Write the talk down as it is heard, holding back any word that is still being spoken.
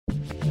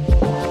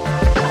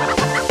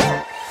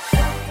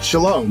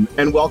Shalom,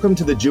 and welcome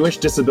to the Jewish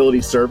Disability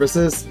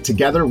Services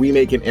Together We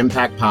Make an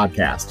Impact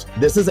podcast.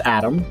 This is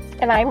Adam.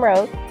 And I'm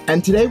Rose.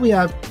 And today we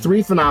have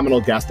three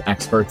phenomenal guest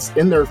experts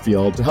in their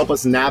field to help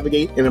us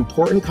navigate an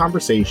important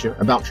conversation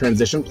about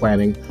transition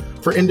planning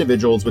for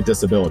individuals with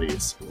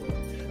disabilities.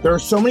 There are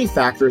so many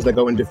factors that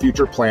go into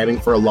future planning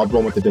for a loved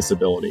one with a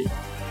disability.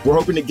 We're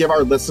hoping to give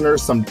our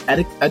listeners some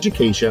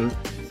education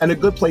and a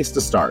good place to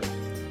start.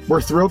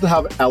 We're thrilled to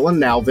have Ellen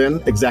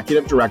Nalvin,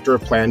 Executive Director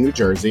of Plan New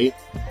Jersey,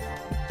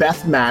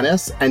 Beth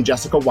Manis and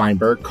Jessica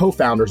Weinberg,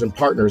 co-founders and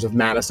partners of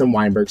Manis and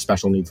Weinberg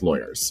Special Needs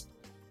Lawyers.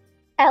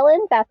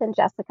 Ellen, Beth, and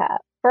Jessica,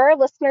 for our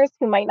listeners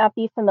who might not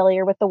be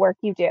familiar with the work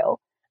you do,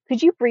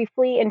 could you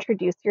briefly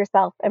introduce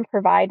yourself and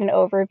provide an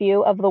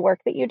overview of the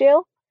work that you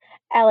do?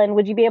 Ellen,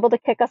 would you be able to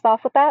kick us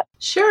off with that?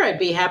 Sure, I'd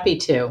be happy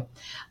to.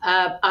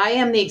 I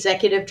am the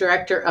Executive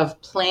Director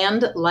of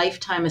Planned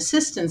Lifetime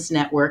Assistance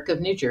Network of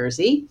New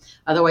Jersey,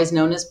 otherwise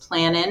known as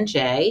Plan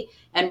NJ,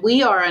 and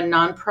we are a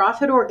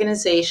nonprofit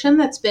organization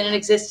that's been in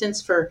existence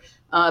for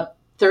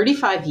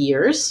 35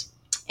 years,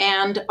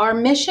 and our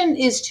mission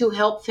is to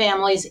help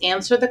families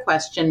answer the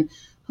question,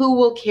 who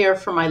will care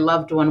for my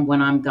loved one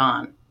when I'm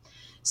gone?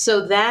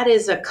 So that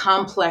is a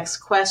complex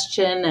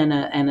question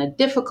and a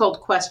difficult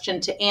question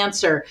to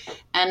answer.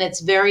 And it's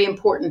very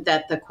important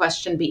that the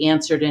question be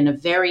answered in a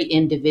very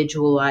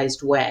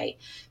individualized way.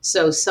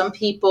 So some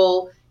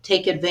people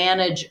take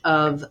advantage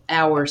of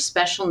our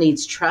Special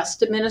Needs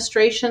Trust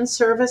Administration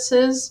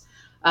services.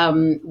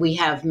 We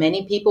have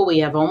many people. We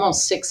have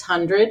almost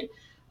 600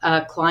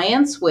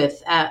 clients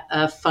with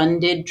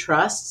funded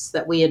trusts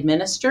that we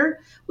administer.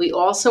 We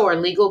also are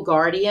legal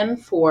guardian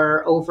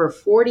for over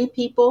 40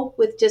 people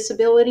with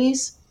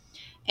disabilities.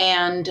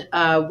 And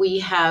we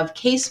have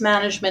case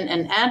management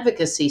and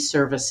advocacy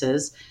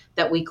services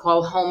that we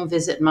call home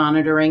visit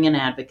monitoring and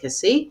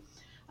advocacy.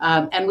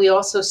 And we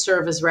also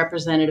serve as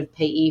representative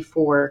payee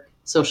for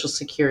Social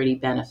Security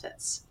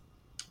benefits.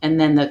 And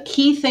then the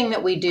key thing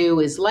that we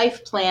do is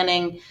life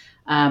planning,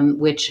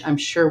 which I'm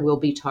sure we'll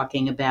be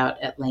talking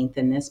about at length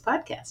in this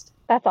podcast.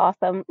 That's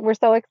awesome. We're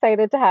so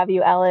excited to have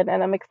you, Ellen,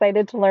 and I'm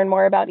excited to learn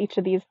more about each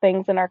of these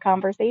things in our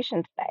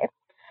conversation today.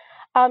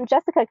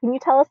 Jessica, can you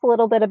tell us a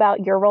little bit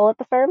about your role at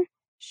the firm?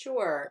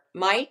 Sure.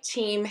 My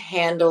team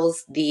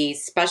handles the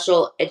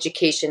special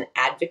education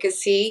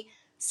advocacy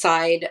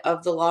side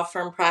of the law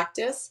firm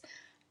practice.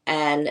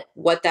 And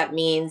what that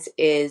means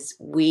is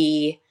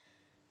we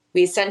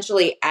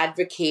essentially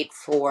advocate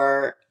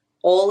for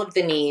all of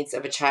the needs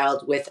of a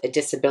child with a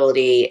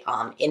disability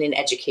in an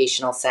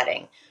educational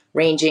setting,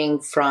 ranging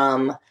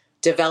from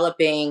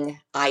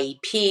developing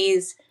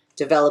IEPs,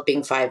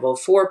 developing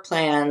 504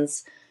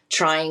 plans,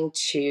 trying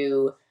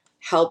to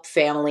help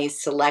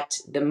families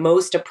select the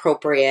most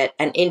appropriate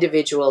and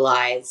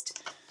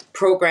individualized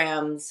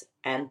programs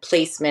and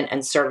placement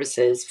and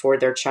services for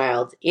their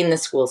child in the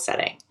school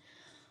setting.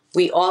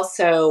 We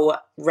also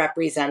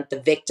represent the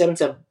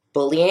victims of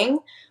bullying,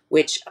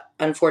 which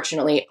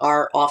unfortunately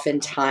are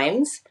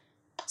oftentimes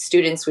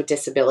students with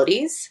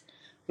disabilities.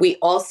 We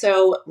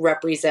also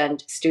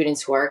represent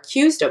students who are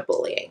accused of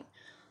bullying.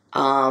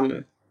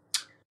 Our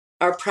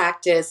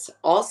practice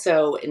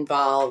also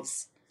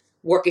involves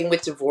working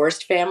with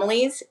divorced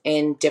families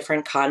in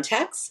different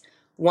contexts,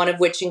 one of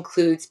which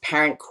includes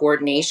parent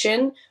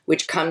coordination,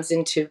 which comes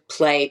into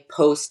play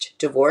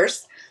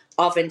post-divorce.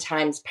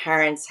 Oftentimes,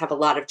 parents have a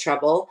lot of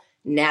trouble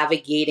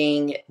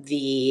navigating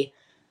the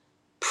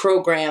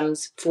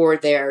programs for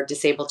their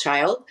disabled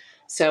child.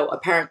 So a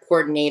parent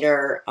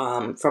coordinator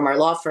from our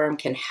law firm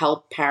can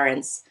help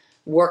parents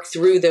work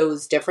through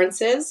those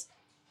differences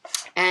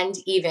and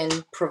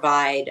even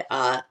provide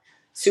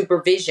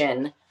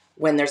supervision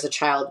when there's a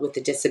child with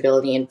a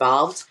disability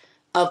involved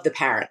of the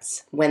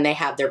parents when they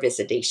have their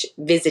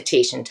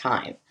visitation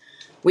time.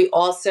 We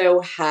also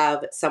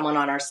have someone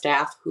on our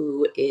staff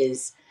who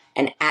is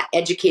an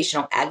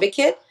educational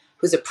advocate,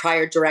 who's a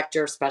prior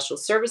director of special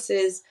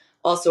services,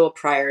 also a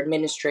prior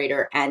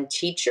administrator and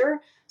teacher.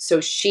 So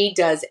she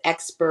does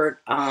expert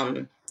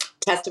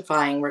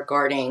testifying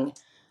regarding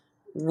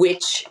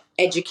which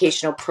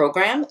educational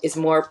program is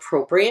more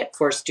appropriate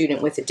for a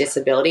student with a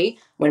disability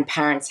when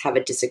parents have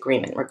a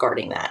disagreement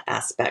regarding that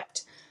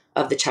aspect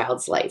of the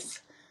child's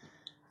life.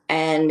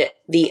 And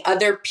the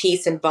other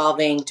piece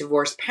involving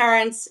divorced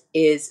parents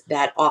is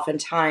that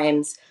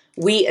oftentimes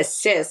we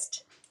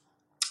assist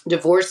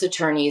divorce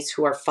attorneys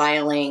who are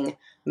filing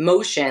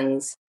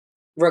motions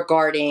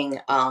regarding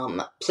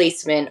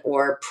placement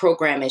or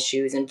program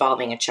issues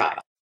involving a child.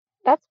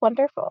 That's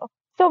wonderful.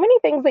 So many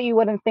things that you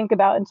wouldn't think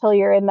about until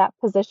you're in that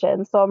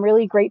position. So I'm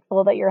really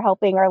grateful that you're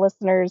helping our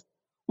listeners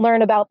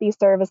learn about these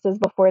services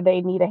before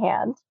they need a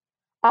hand.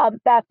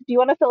 Beth, do you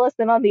want to fill us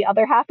in on the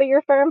other half of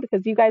your firm?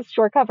 Because you guys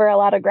sure cover a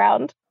lot of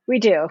ground. We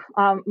do.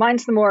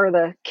 Mine's the more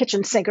the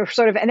kitchen sink or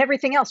sort of, and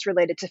everything else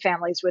related to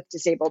families with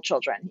disabled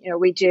children.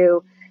 We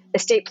do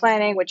estate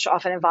planning, which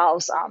often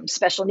involves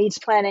special needs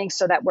planning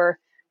so that we're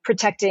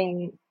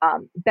protecting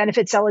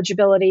benefits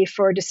eligibility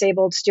for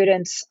disabled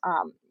students.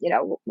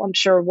 I'm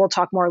sure we'll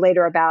talk more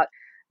later about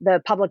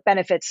the public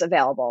benefits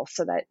available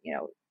so that,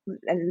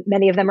 and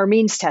many of them are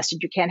means tested.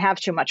 You can't have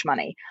too much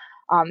money.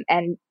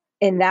 And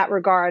in that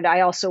regard,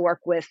 I also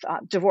work with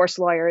divorce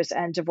lawyers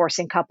and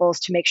divorcing couples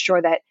to make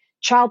sure that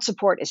child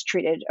support is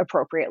treated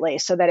appropriately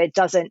so that it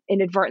doesn't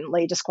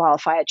inadvertently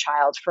disqualify a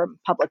child from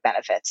public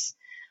benefits.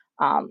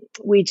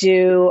 We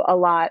do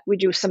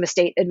some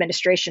estate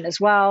administration as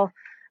well.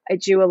 I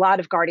do a lot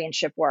of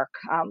guardianship work.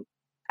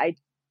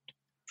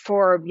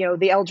 For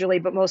the elderly,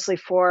 but mostly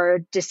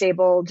for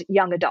disabled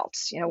young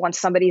adults. Once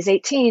somebody's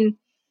 18,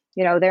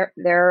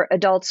 they're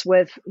adults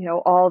with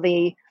all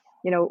the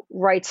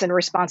rights and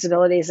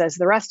responsibilities as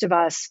the rest of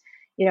us,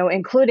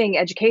 including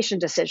education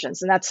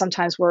decisions. And that's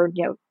sometimes where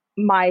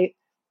my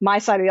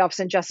side of the office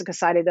and Jessica's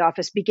side of the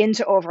office begin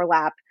to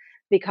overlap,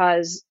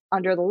 because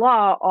under the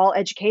law, all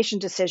education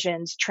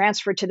decisions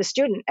transfer to the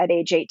student at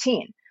age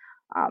 18.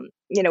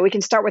 We can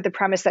start with the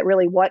premise that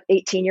really what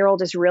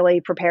 18-year-old is really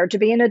prepared to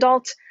be an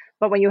adult.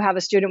 But when you have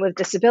a student with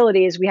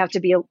disabilities, we have to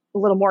be a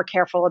little more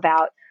careful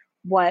about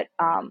what,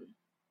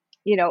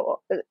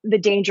 the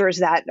dangers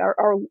that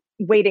are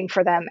waiting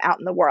for them out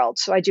in the world.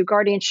 So I do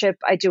guardianship.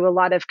 I do a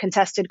lot of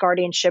contested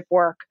guardianship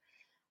work.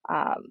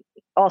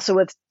 Also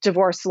with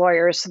divorce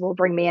lawyers will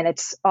bring me in.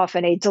 It's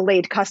often a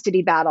delayed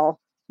custody battle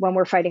when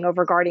we're fighting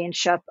over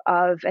guardianship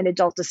of an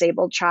adult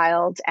disabled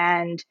child.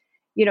 And,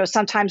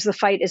 sometimes the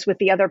fight is with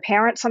the other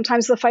parent.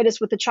 Sometimes the fight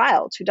is with the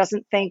child who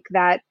doesn't think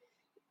that,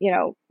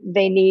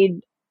 they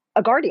need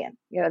a guardian.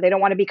 They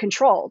don't want to be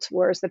controlled,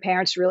 whereas the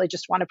parents really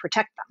just want to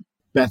protect them.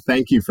 Beth,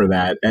 thank you for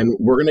that. And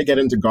we're going to get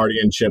into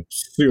guardianship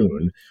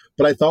soon,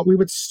 but I thought we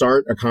would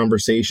start a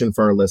conversation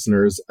for our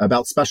listeners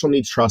about special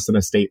needs trust and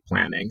estate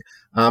planning.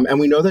 And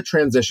we know that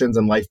transitions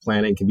and life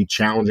planning can be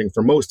challenging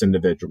for most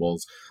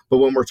individuals, but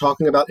when we're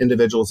talking about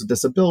individuals with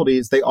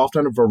disabilities, they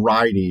often have a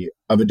variety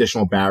of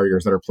additional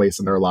barriers that are placed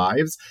in their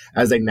lives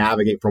as they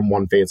navigate from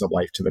one phase of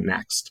life to the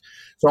next.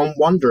 So I'm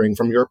wondering,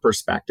 from your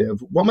perspective,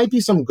 what might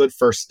be some good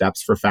first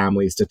steps for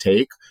families to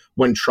take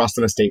when trust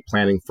and estate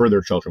planning for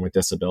their children with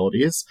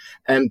disabilities?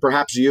 And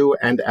perhaps you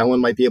and Ellen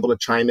might be able to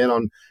chime in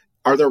on,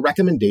 are there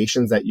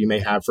recommendations that you may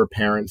have for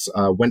parents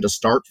when to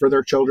start for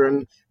their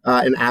children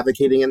in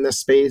advocating in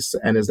this space?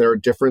 And is there a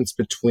difference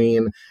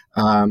between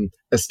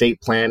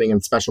estate planning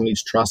and special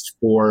needs trust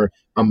for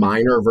a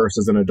minor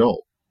versus an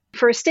adult?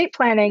 For estate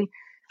planning,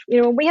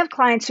 when we have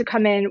clients who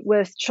come in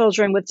with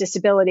children with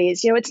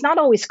disabilities, it's not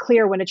always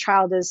clear when a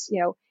child is,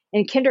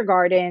 in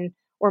kindergarten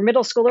or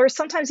middle school, or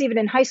sometimes even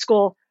in high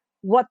school,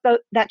 what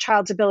that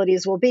child's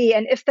abilities will be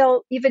and if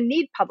they'll even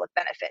need public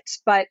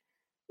benefits. But,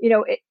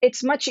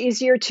 it's much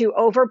easier to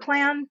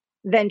overplan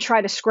than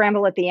try to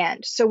scramble at the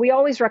end. So we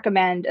always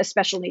recommend a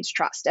special needs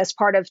trust as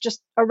part of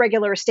just a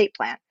regular estate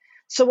plan.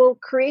 So we'll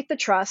create the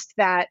trust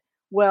that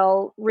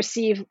will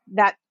receive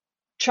that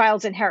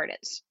child's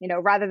inheritance,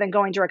 rather than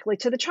going directly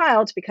to the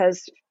child,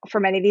 because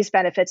for many of these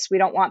benefits, we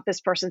don't want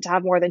this person to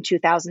have more than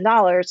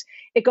 $2,000.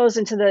 It goes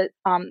into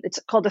it's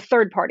called a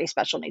third party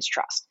special needs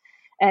trust.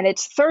 And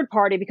it's third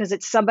party because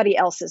it's somebody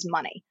else's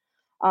money.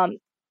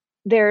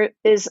 There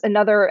is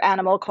another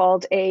animal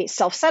called a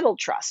self-settled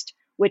trust,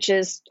 which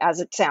is, as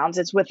it sounds,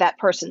 it's with that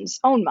person's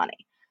own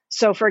money.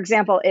 So for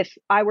example, if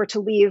I were to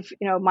leave,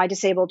 my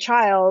disabled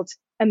child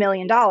 $1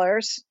 million,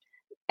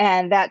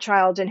 and that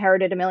child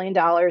inherited $1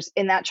 million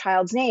in that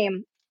child's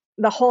name,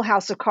 the whole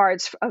house of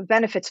cards of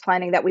benefits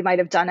planning that we might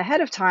have done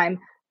ahead of time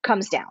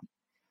comes down.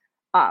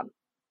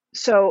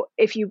 So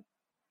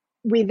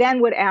we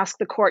then would ask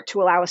the court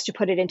to allow us to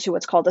put it into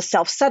what's called a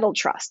self-settled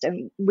trust.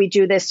 And we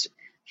do this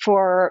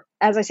for,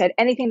 as I said,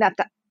 anything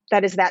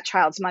that is that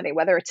child's money,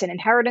 whether it's an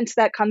inheritance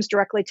that comes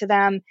directly to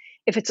them,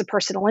 if it's a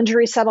personal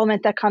injury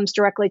settlement that comes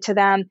directly to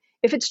them,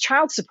 if it's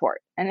child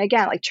support. And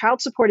again,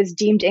 child support is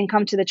deemed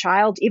income to the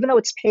child, even though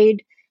it's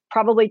paid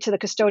probably to the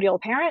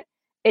custodial parent,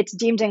 it's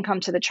deemed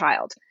income to the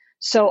child.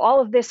 So all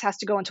of this has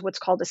to go into what's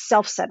called a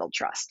self-settled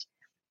trust.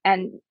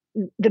 And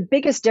the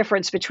biggest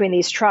difference between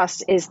these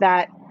trusts is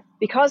that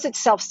because it's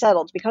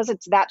self-settled, because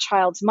it's that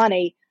child's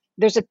money,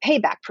 there's a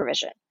payback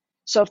provision.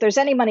 So if there's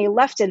any money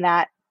left in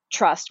that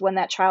trust when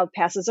that child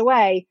passes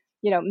away,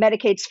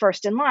 Medicaid's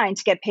first in line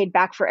to get paid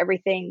back for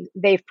everything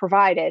they've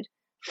provided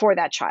for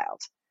that child.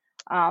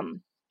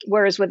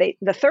 Whereas with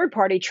the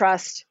third-party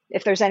trust,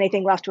 if there's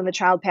anything left when the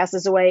child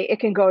passes away, it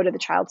can go to the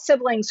child's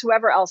siblings,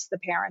 whoever else the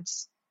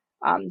parents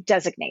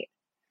designate.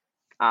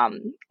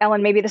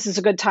 Ellen, maybe this is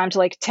a good time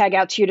to tag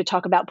out to you to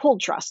talk about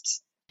pooled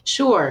trusts.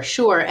 Sure.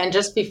 And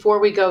just before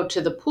we go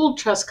to the pooled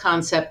trust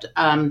concept,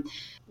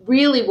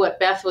 really what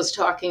Beth was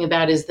talking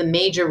about is the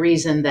major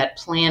reason that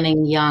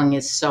planning young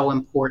is so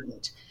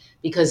important.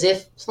 Because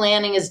if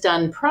planning is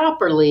done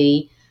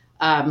properly,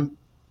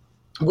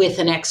 with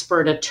an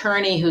expert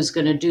attorney who's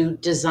going to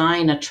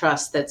design a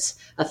trust that's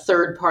a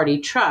third-party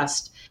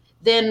trust,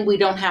 then we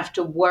don't have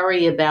to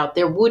worry about,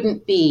 there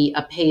wouldn't be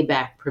a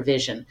payback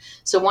provision.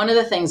 So one of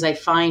the things I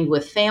find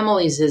with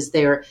families is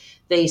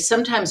they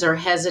sometimes are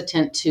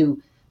hesitant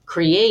to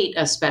create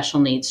a special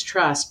needs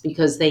trust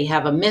because they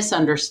have a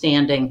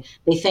misunderstanding.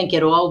 They think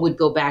it all would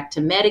go back to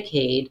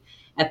Medicaid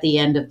at the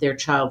end of their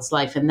child's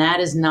life, and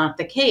that is not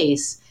the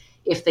case.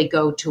 if they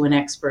go to an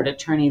expert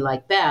attorney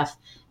like Beth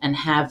and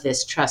have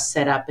this trust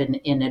set up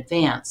in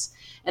advance.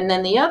 And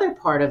then the other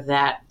part of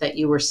that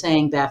you were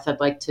saying, Beth, I'd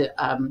like to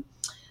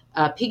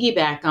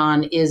piggyback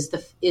on is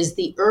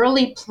the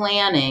early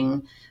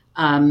planning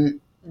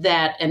in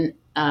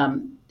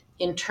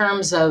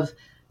terms of,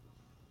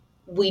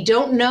 we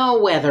don't know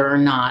whether or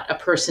not a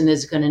person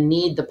is going to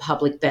need the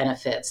public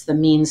benefits, the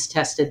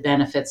means-tested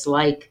benefits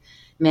like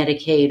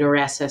Medicaid or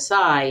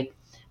SSI,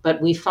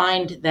 but we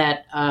find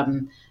that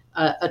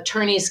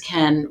attorneys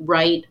can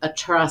write a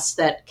trust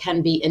that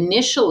can be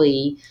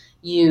initially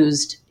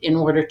used in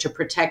order to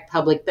protect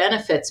public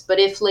benefits. But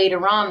if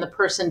later on the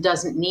person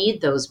doesn't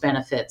need those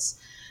benefits,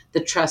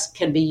 the trust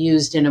can be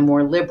used in a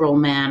more liberal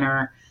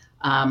manner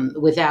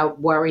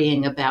without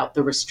worrying about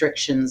the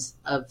restrictions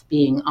of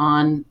being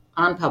on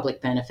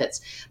public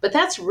benefits. But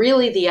that's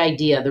really the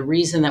idea. The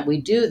reason that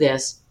we do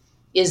this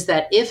is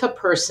that if a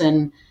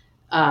person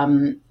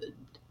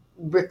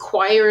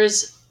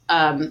requires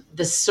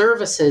the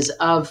services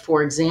of,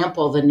 for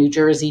example, the New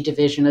Jersey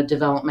Division of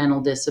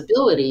Developmental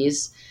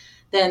Disabilities,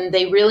 then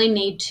they really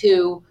need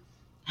to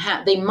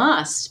they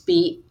must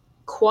be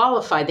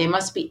qualified, they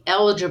must be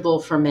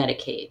eligible for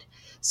Medicaid.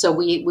 So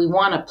we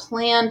want to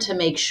plan to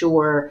make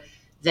sure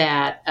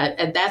that,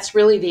 and that's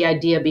really the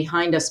idea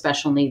behind a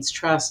special needs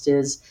trust,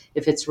 is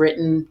if it's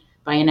written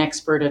by an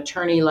expert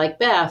attorney like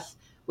Beth,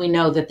 we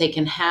know that they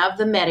can have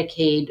the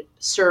Medicaid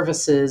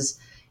services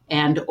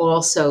and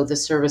also the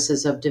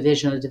services of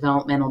Division of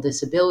Developmental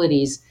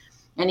Disabilities.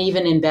 And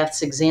even in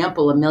Beth's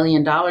example, $1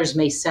 million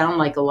may sound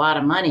like a lot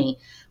of money,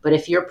 but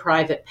if you're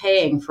private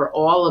paying for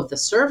all of the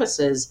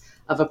services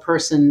of a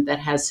person that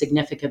has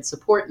significant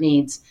support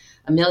needs,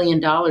 $1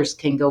 million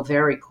can go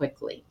very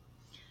quickly.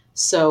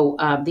 So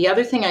the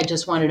other thing I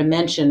just wanted to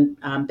mention,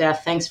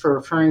 Beth, thanks for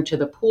referring to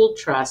the pooled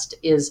trust,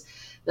 is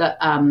that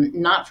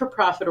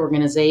not-for-profit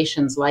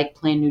organizations like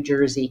Plan New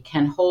Jersey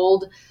can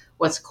hold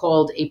what's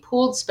called a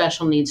pooled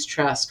special needs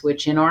trust,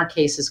 which in our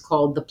case is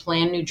called the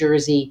Plan New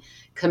Jersey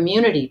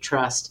Community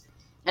Trust.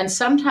 And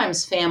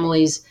sometimes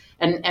families,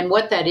 and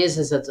what that is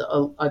it's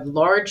a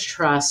large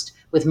trust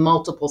with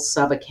multiple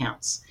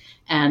sub-accounts.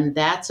 And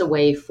that's a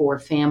way for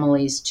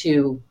families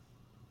to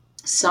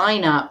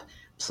sign up,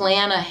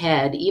 plan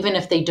ahead, even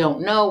if they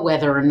don't know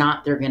whether or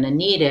not they're going to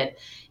need it.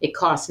 It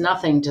costs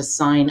nothing to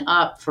sign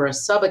up for a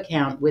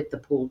sub-account with the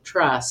pooled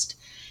trust.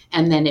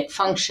 And then it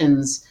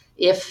functions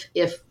if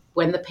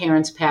when the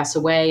parents pass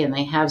away and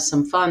they have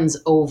some funds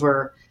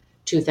over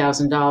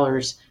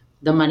 $2,000,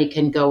 the money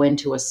can go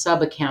into a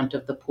sub-account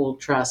of the pooled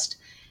trust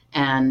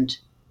and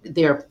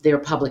their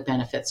public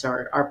benefits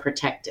are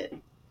protected.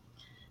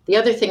 The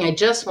other thing I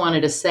just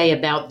wanted to say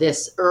about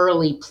this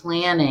early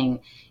planning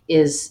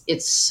is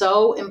it's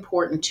so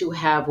important to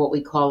have what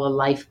we call a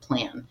life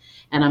plan.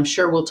 And I'm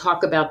sure we'll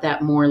talk about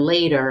that more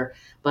later.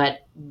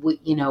 But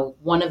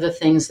one of the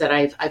things that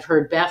I've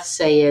heard Beth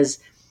say is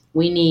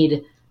we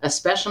need a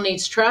special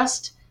needs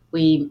trust,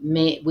 we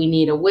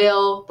need a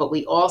will, but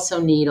we also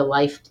need a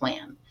life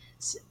plan.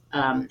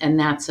 And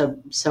that's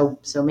so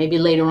maybe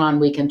later on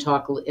we can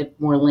talk at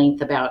more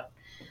length about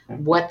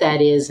what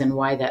that is and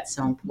why that's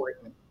so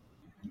important.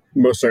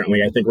 Most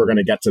certainly. I think we're going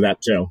to get to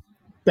that too.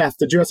 Beth,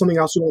 did you have something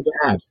else you wanted to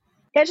add?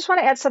 Yeah, I just want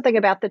to add something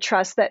about the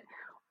trust. That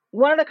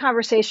one of the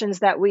conversations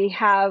that we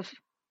have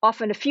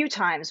often a few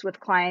times with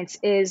clients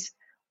is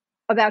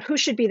about who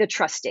should be the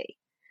trustee.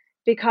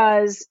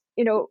 Because,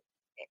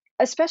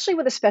 especially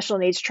with a special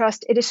needs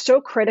trust, it is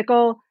so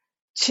critical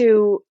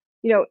to,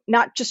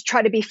 not just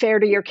try to be fair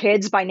to your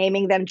kids by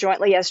naming them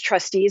jointly as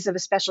trustees of a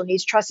special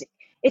needs trust.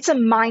 It's a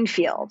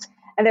minefield.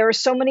 And there are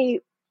so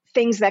many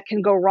things that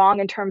can go wrong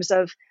in terms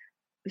of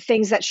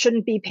things that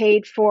shouldn't be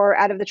paid for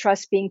out of the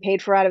trust being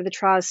paid for out of the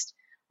trust,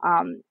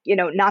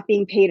 not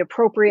being paid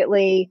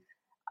appropriately.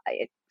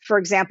 For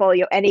example,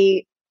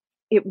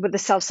 with the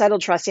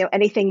self-settled trust,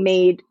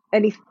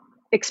 any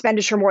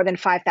expenditure more than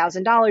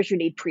 $5,000, you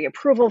need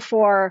pre-approval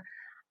for.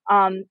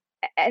 And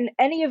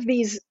any of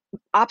these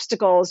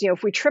obstacles,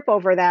 if we trip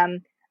over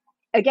them,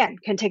 again,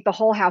 can take the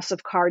whole house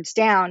of cards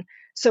down.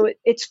 So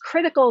it's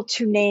critical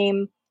to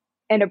name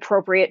an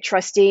appropriate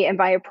trustee. And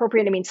by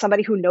appropriate, I mean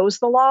somebody who knows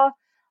the law.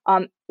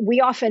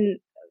 We often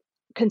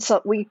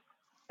we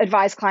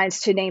advise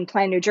clients to name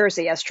Plan New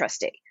Jersey as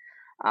trustee.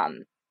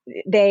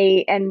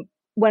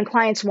 When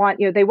clients want,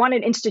 they want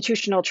an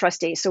institutional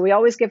trustee. So we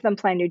always give them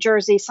Plan New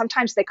Jersey.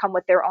 Sometimes they come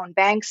with their own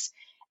banks.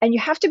 And you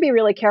have to be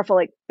really careful.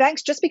 Like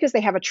banks, just because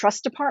they have a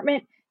trust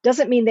department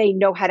doesn't mean they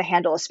know how to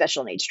handle a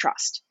special needs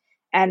trust.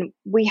 And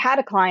we had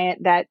a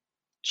client that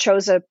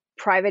chose a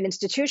private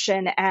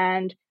institution,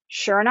 and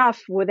sure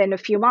enough, within a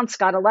few months,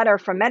 got a letter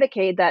from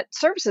Medicaid that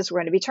services were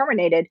going to be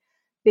terminated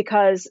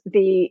because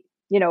the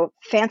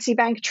fancy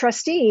bank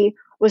trustee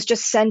was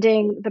just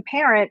sending the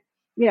parent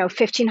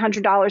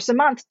 $1,500 a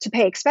month to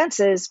pay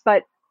expenses,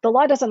 but the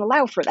law doesn't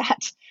allow for that.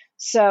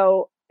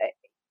 So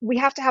we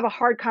have to have a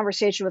hard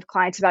conversation with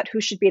clients about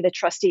who should be the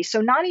trustee.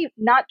 So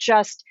not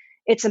just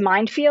it's a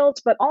minefield,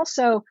 but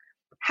also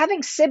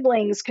having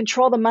siblings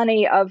control the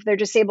money of their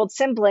disabled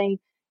sibling.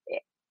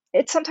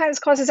 it sometimes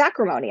causes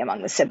acrimony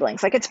among the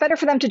siblings. Like, it's better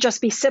for them to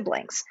just be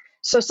siblings.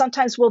 So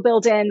sometimes we'll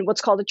build in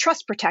what's called a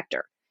trust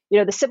protector.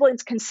 The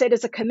siblings can sit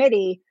as a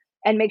committee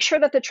and make sure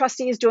that the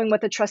trustee is doing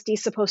what the trustee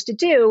is supposed to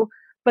do,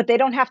 but they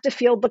don't have to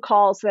field the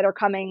calls that are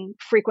coming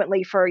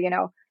frequently for,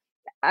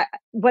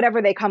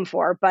 whatever they come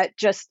for, but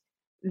just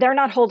they're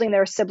not holding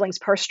their siblings'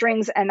 purse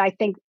strings. And I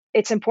think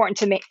it's important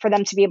for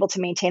them to be able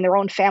to maintain their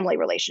own family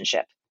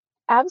relationship.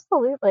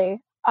 Absolutely.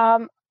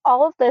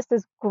 All of this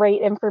is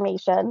great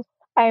information.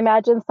 I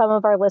imagine some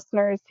of our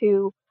listeners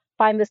who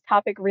find this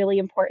topic really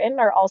important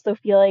are also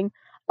feeling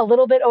a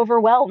little bit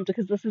overwhelmed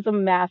because this is a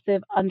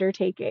massive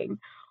undertaking.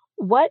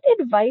 What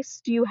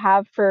advice do you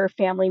have for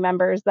family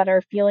members that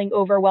are feeling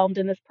overwhelmed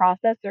in this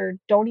process or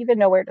don't even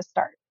know where to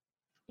start?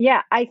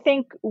 Yeah, I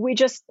think we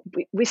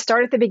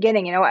start at the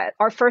beginning.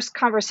 Our first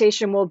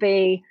conversation will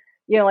be,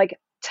 like,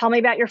 tell me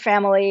about your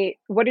family.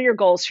 What are your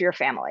goals for your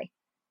family?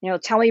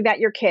 Tell me about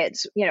your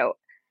kids.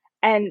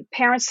 And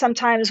parents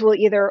sometimes will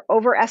either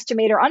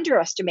overestimate or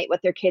underestimate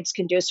what their kids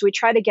can do. So we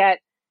try to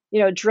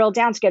drill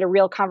down to get a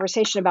real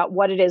conversation about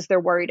what it is they're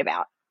worried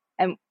about.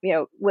 And,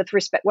 with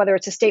respect, whether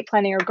it's estate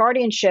planning or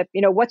guardianship,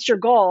 what's your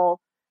goal?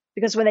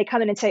 Because when they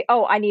come in and say,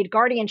 oh, I need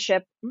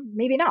guardianship,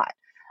 maybe not.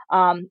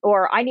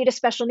 Or I need a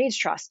special needs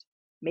trust,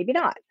 maybe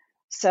not.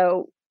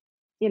 So,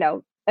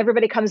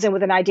 everybody comes in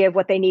with an idea of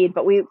what they need,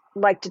 but we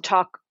like to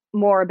talk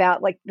more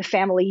about like the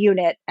family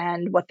unit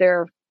and what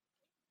their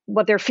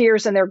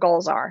fears and their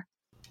goals are.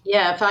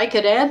 Yeah, if I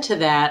could add to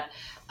that,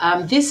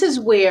 this is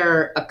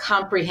where a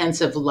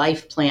comprehensive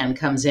life plan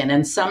comes in.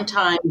 And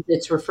sometimes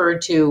it's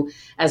referred to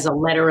as a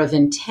letter of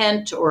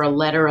intent or a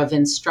letter of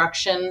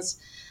instructions.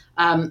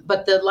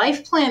 But the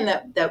life plan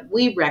that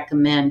we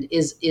recommend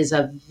is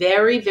a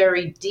very,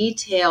 very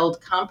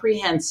detailed,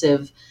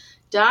 comprehensive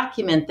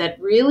document that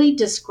really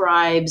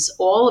describes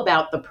all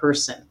about the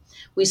person.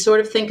 We sort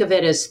of think of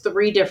it as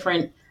three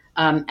different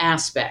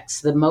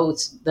aspects.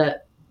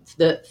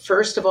 The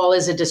first of all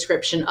is a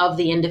description of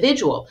the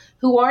individual.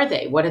 Who are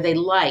they? What are they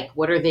like?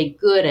 What are they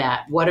good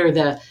at? What are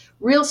the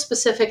real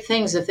specific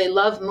things? If they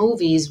love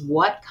movies,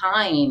 what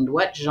kind,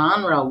 what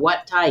genre,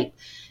 what type?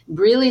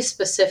 Really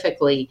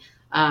specifically,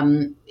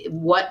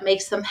 what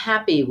makes them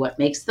happy? What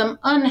makes them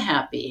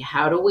unhappy?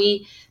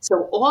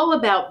 So all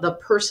about the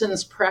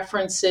person's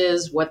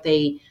preferences, what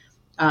they,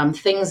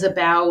 things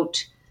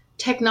about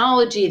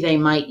technology they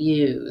might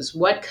use,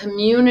 what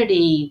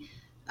community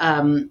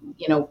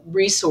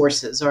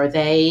resources are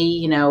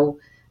they,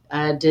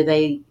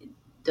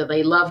 do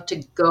they love to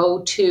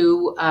go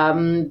to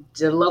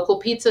the local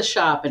pizza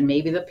shop and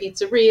maybe the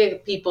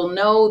pizzeria people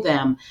know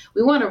them.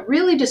 We want to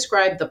really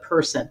describe the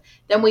person.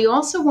 Then we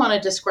also want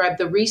to describe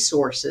the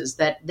resources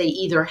that they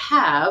either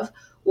have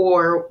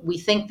or we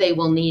think they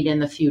will need in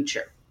the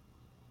future,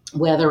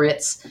 whether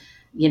it's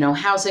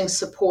housing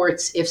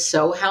supports. If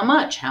so, how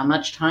much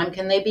time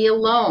can they be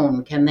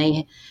alone?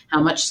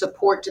 How much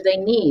support do they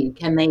need?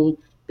 Can they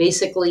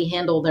basically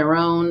handle their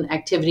own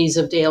activities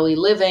of daily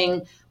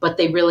living, but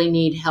they really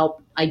need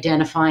help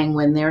identifying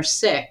when they're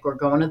sick or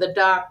going to the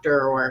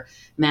doctor or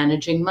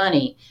managing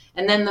money?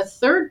 And then the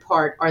third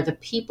part are the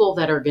people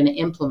that are going to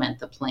implement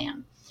the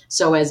plan.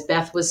 So as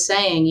Beth was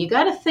saying, you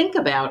got to think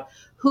about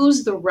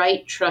who's the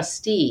right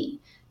trustee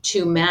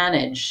to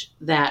manage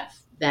that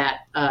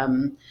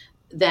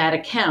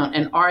account.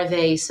 And are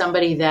they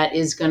somebody that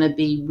is going to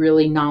be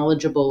really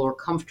knowledgeable or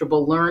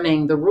comfortable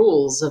learning the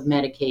rules of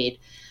Medicaid?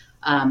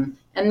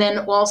 And then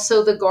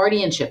also the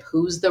guardianship.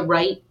 Who's the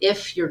right,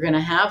 if you're going to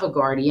have a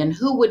guardian,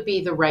 who would be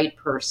the right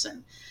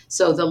person?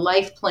 So the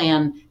life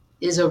plan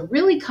is a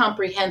really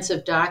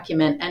comprehensive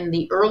document. And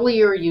the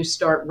earlier you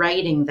start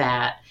writing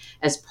that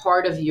as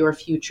part of your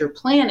future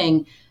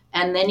planning,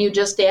 and then you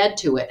just add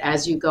to it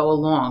as you go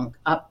along,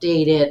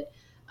 update it,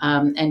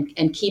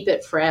 and keep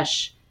it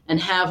fresh, and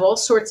have all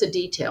sorts of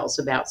details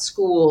about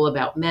school,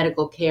 about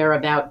medical care,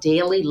 about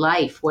daily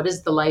life. What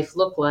does the life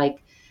look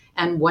like?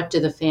 And what do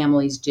the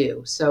families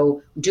do?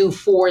 So do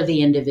for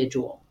the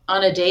individual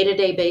on a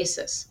day-to-day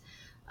basis.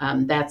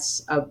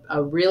 That's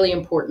a really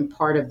important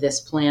part of this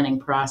planning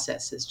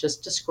process, is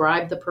just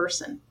describe the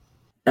person.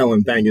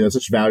 Ellen, thank you. That's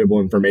such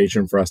valuable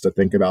information for us to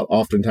think about.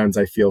 Oftentimes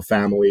I feel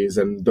families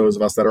and those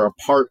of us that are a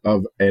part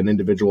of an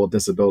individual with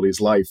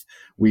disability's life,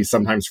 we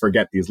sometimes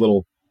forget these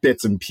little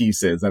bits and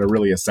pieces that are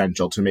really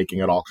essential to making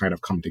it all kind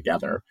of come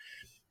together.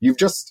 You've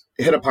just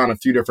hit upon a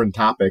few different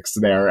topics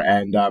there,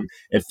 and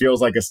it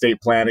feels like estate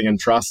planning and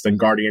trust and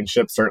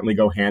guardianship certainly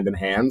go hand in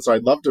hand. So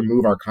I'd love to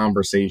move our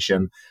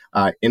conversation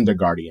into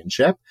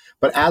guardianship.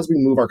 But as we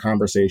move our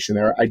conversation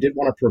there, I did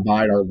want to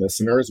provide our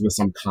listeners with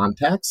some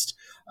context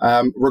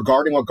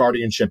regarding what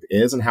guardianship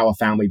is and how a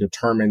family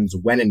determines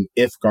when and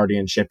if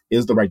guardianship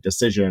is the right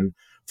decision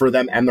for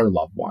them and their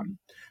loved one.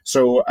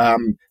 So,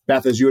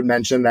 Beth, as you had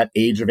mentioned, that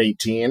age of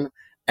 18,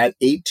 at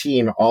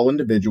 18, all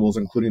individuals,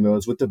 including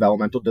those with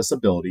developmental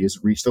disabilities,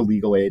 reach the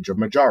legal age of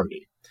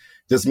majority.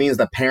 This means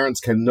that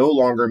parents can no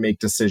longer make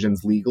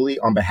decisions legally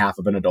on behalf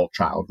of an adult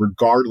child,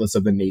 regardless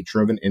of the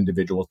nature of an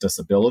individual's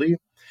disability,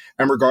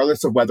 and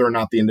regardless of whether or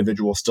not the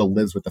individual still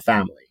lives with the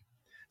family.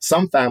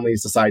 some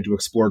families decide to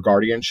explore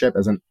guardianship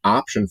as an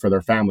option for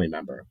their family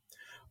member.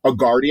 A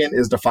guardian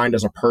is defined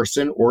as a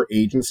person or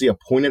agency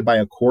appointed by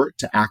a court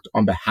to act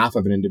on behalf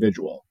of an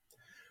individual.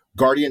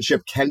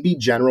 Guardianship can be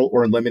general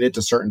or limited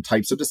to certain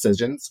types of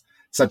decisions,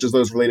 such as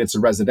those related to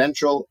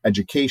residential,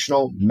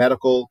 educational,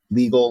 medical,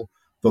 legal,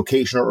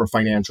 vocational, or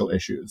financial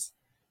issues.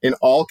 In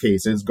all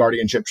cases,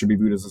 guardianship should be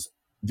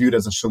viewed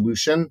as a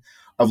solution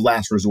of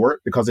last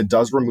resort because it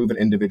does remove an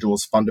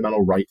individual's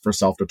fundamental right for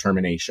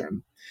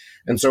self-determination.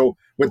 And so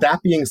with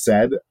that being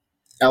said,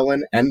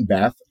 Ellen and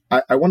Beth,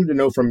 I wanted to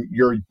know from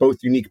your both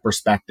unique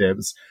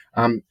perspectives,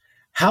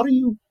 how do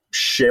you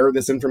share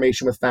this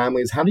information with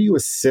families? How do you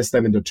assist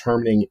them in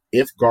determining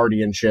if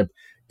guardianship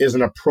is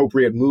an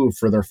appropriate move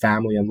for their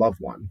family and loved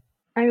one?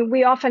 I mean,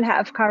 we often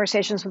have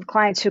conversations with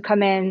clients who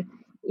come in,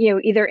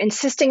 either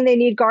insisting they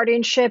need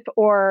guardianship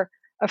or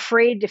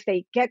afraid if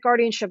they get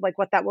guardianship, like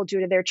what that will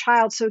do to their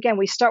child. So again,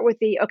 we start with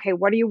okay,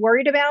 what are you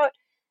worried about?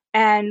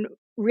 And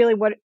really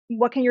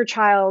what can your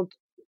child,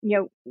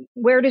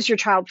 where does your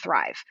child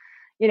thrive?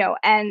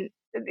 And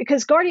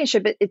because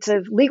guardianship, it's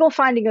a legal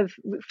finding of,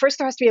 first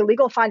there has to be a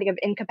legal finding of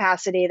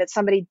incapacity, that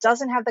somebody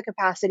doesn't have the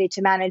capacity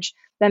to manage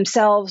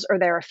themselves or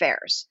their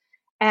affairs.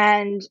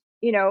 And,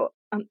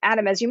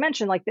 Adam, as you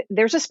mentioned, like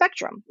there's a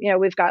spectrum.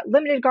 We've got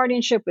limited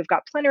guardianship, we've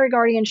got plenary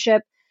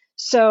guardianship.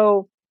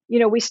 So,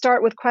 we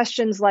start with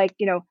questions like,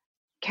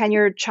 can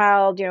your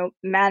child,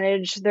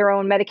 manage their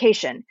own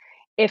medication?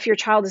 If your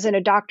child is in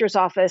a doctor's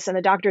office and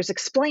the doctor's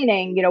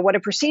explaining, what a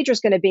procedure is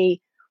going to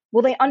be,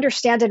 will they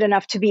understand it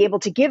enough to be able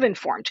to give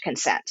informed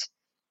consent?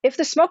 If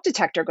the smoke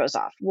detector goes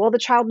off, will the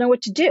child know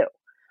what to do?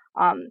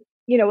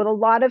 With a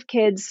lot of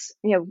kids,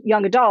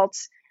 young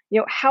adults,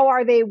 how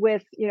are they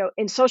with,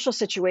 in social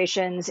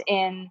situations,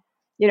 can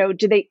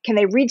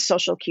they read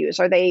social cues?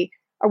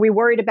 Are we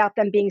worried about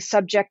them being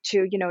subject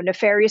to,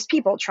 nefarious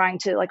people trying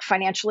to like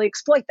financially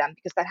exploit them?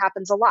 Because that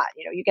happens a lot.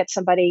 You get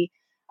somebody,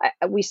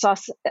 we saw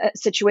a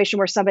situation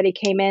where somebody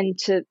came in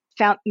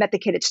met the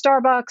kid at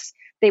Starbucks.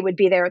 They would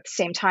be there at the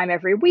same time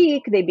every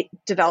week. They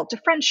developed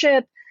a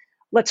friendship.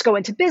 Let's go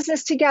into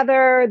business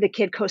together. The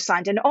kid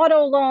co-signed an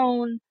auto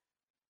loan.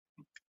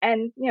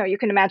 And, you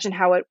can imagine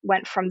how it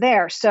went from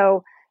there.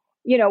 So,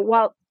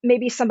 while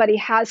maybe somebody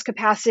has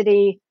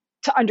capacity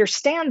to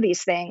understand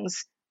these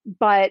things,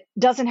 but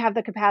doesn't have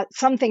the capacity,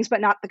 some things,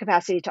 but not the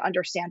capacity to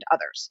understand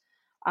others.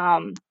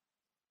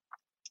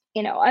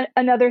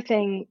 Another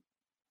thing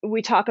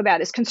we talk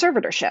about is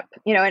conservatorship.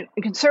 And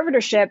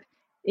conservatorship,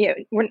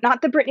 we're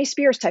not the Britney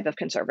Spears type of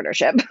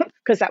conservatorship,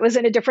 because that was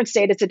in a different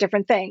state. It's a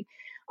different thing.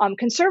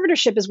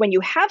 Conservatorship is when you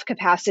have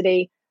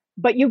capacity,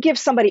 but you give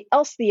somebody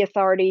else the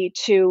authority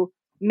to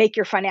make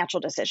your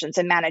financial decisions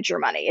and manage your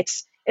money.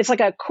 It's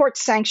like a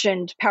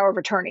court-sanctioned power of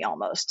attorney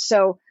almost.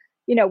 So,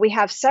 we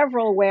have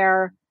several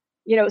where,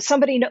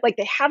 somebody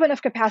they have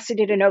enough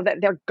capacity to know that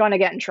they're going to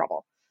get in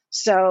trouble.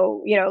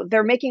 So,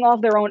 they're making all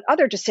of their own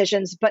other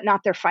decisions, but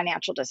not their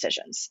financial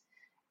decisions.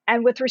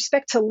 And with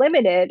respect to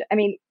limited, I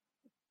mean,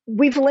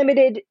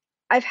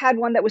 I've had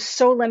one that was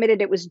so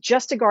limited, it was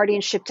just a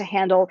guardianship to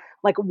handle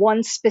like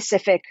one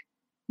specific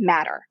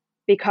matter,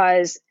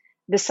 because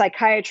the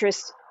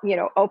psychiatrist,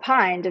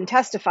 opined and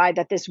testified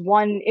that this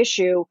one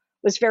issue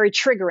was very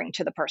triggering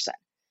to the person.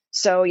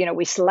 So,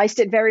 we sliced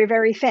it very,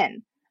 very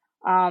thin.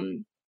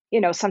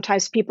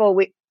 Sometimes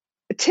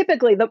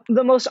typically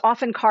the most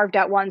often carved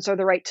out ones are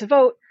the right to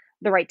vote,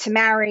 the right to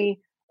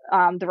marry,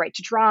 the right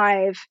to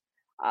drive.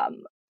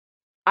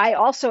 I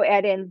also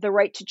add in the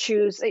right to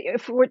choose.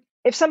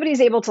 If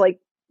somebody's able to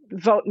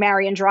vote,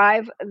 marry, and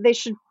drive, they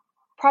should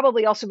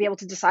probably also be able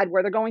to decide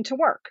where they're going to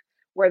work,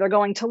 where they're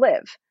going to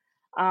live.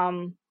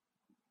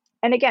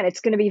 And again, it's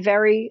going to be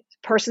very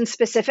person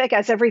specific,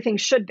 as everything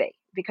should be,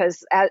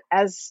 because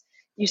as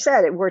you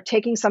said, we're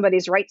taking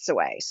somebody's rights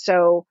away.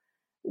 So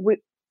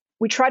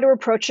we try to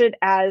approach it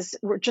as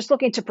we're just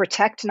looking to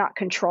protect, not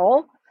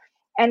control.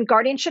 And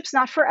guardianship's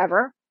not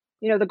forever.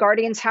 The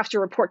guardians have to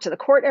report to the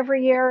court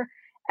every year.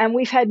 And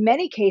we've had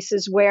many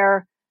cases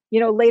where,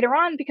 later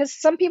on, because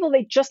some people,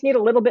 they just need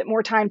a little bit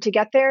more time to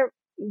get there,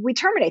 we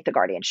terminate the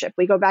guardianship.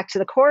 We go back to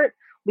the court.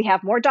 We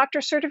have more doctor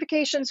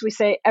certifications. We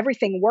say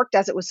everything worked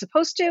as it was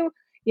supposed to.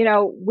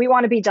 We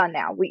want to be done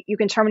now. You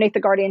can terminate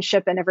the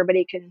guardianship and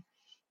everybody can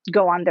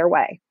go on their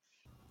way.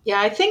 Yeah,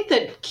 I think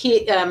that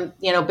key,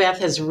 Beth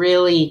has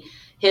really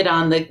hit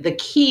on the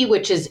key,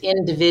 which is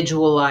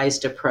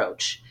individualized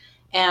approach.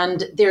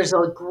 And there's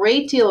a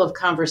great deal of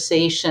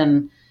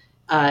conversation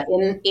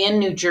in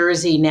New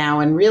Jersey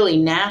now, and really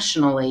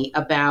nationally,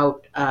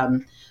 about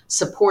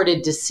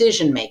supported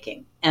decision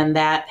making. And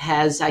that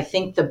has, I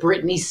think, the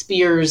Britney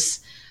Spears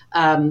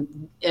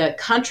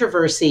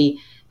controversy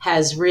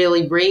has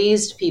really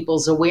raised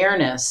people's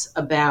awareness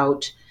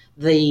about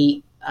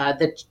the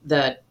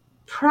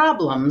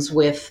problems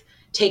with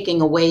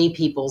taking away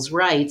people's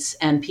rights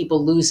and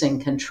people losing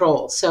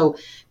control. So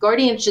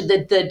guardianship,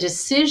 the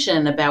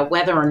decision about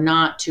whether or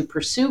not to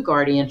pursue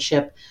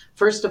guardianship,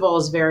 first of all,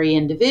 is very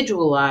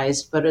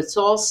individualized, but it's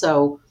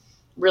also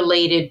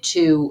related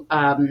to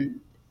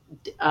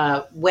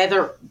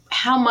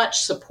how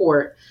much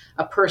support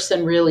a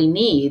person really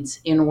needs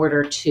in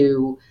order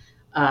to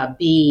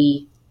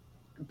be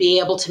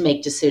able to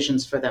make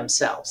decisions for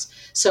themselves.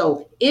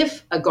 So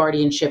if a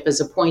guardianship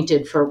is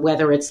appointed, for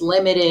whether it's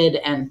limited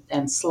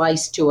and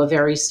sliced to a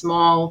very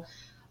small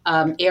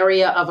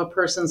area of a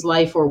person's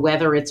life, or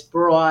whether it's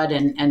broad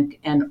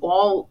and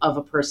all of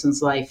a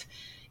person's life,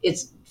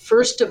 it's,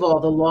 first of all,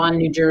 the law in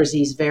New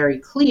Jersey is very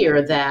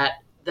clear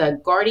that the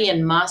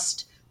guardian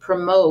must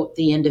promote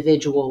the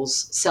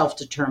individual's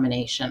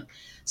self-determination.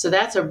 So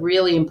that's a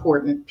really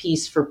important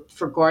piece for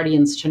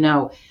guardians to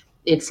know.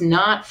 It's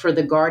not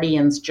the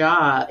guardian's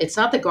job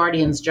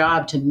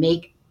to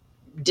make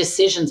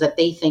decisions that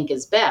they think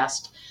is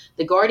best.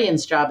 The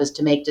guardian's job is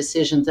to make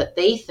decisions that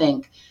they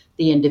think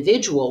the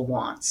individual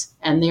wants.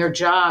 And their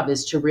job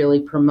is to really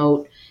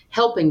promote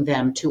helping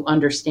them to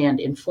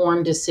understand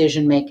informed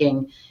decision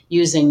making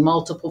using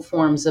multiple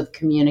forms of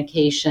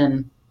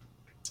communication,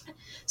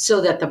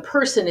 so that the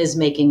person is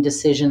making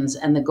decisions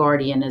and the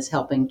guardian is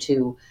helping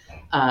to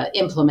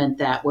implement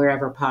that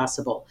wherever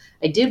possible.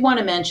 I did want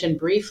to mention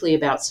briefly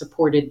about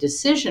supported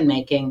decision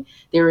making.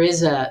 There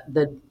is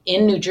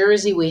in New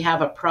Jersey, we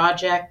have a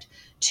project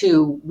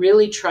to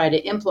really try to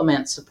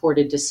implement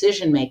supported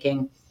decision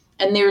making.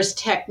 And there's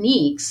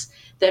techniques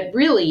that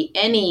really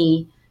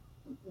any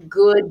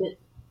good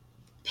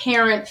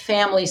parent,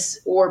 family,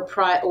 or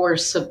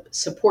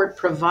support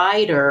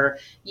provider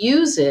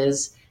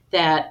uses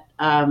that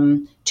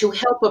to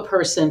help a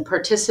person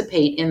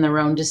participate in their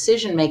own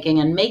decision making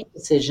and make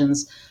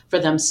decisions for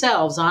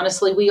themselves.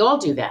 Honestly, we all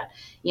do that.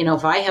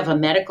 If I have a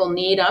medical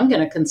need, I'm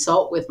going to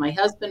consult with my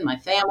husband, my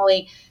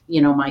family,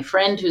 my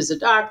friend who's a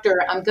doctor.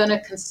 I'm going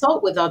to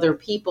consult with other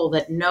people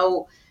that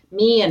know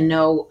me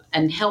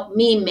and help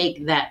me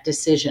make that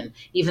decision,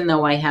 even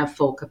though I have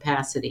full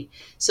capacity.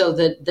 So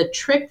the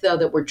trick, though,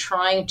 that we're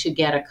trying to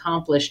get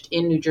accomplished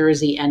in New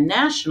Jersey and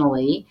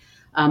nationally,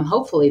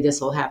 hopefully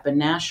this will happen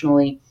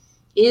nationally,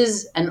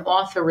 is an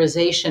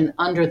authorization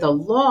under the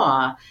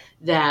law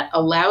that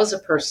allows a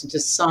person to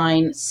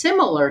sign,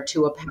 similar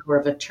to a power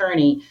of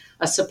attorney,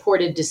 a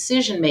supported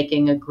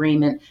decision-making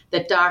agreement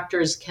that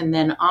doctors can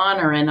then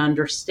honor and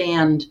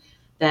understand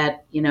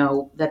that,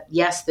 that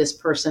yes, this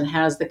person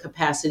has the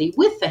capacity,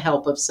 with the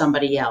help of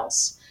somebody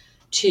else,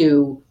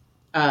 to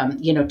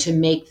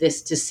make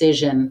this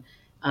decision,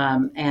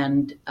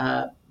 and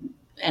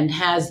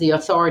has the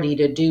authority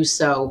to do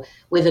so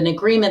with an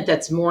agreement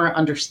that's more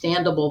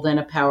understandable than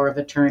a power of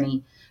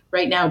attorney.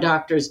 Right now,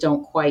 doctors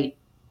don't quite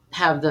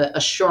have the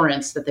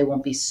assurance that they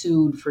won't be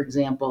sued, for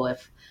example,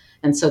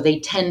 and so they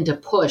tend to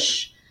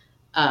push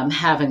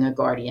having a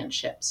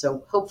guardianship.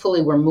 So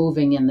hopefully we're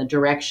moving in the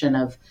direction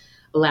of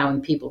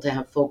allowing people to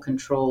have full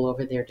control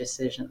over their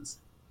decisions.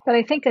 But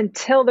I think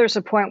until there's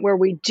a point where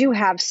we do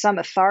have some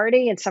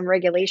authority and some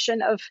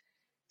regulation of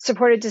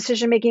supported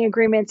decision-making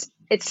agreements,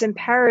 it's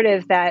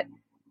imperative that,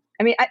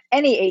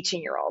 any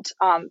 18-year-old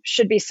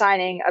should be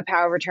signing a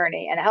power of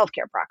attorney and a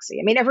healthcare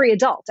proxy. Every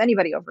adult,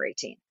 anybody over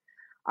 18,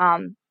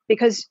 and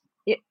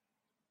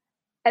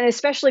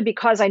especially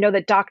because I know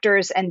that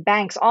doctors and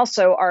banks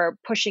also are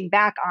pushing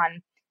back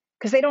on,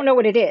 because they don't know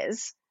what it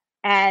is,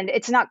 and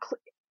it's not.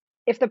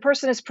 If the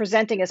person is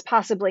presenting as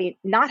possibly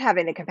not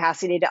having the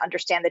capacity to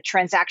understand the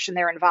transaction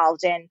they're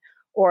involved in,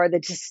 or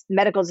the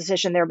medical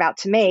decision they're about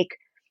to make,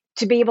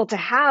 to be able to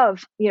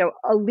have,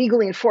 a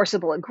legally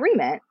enforceable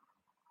agreement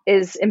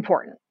is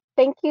important.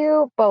 Thank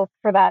you both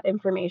for that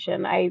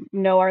information. I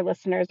know our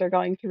listeners are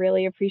going to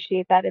really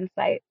appreciate that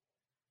insight.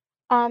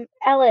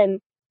 Ellen,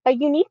 a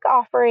unique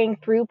offering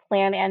through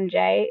Plan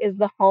NJ is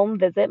the home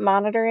visit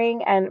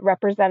monitoring and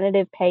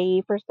representative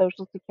payee for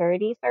Social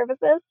Security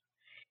services.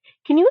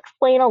 Can you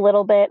explain a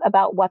little bit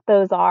about what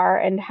those are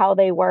and how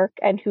they work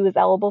and who is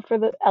eligible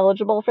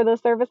for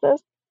those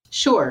services?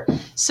 Sure.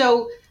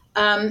 So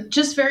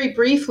just very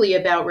briefly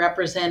about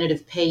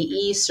representative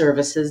payee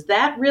services,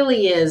 that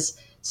really is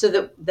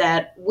so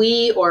that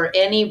we, or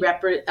any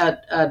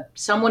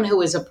someone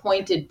who is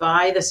appointed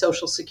by the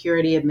Social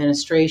Security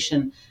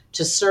Administration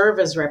to serve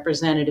as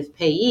representative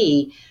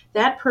payee,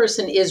 that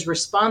person is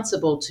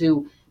responsible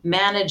to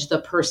manage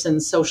the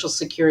person's Social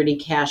Security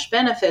cash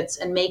benefits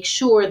and make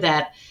sure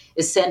that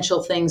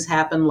essential things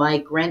happen,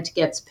 like rent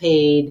gets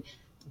paid,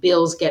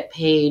 bills get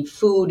paid,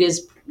 food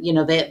is,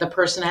 the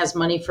person has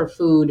money for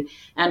food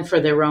and for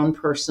their own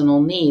personal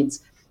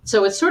needs.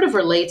 So it sort of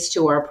relates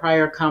to our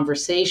prior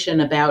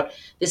conversation about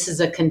this is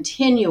a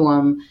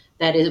continuum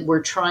that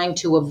we're trying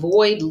to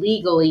avoid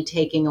legally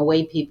taking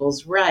away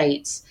people's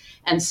rights.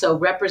 And so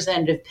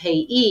representative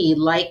payee,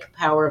 like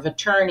power of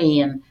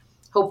attorney and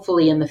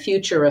hopefully in the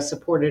future a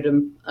supported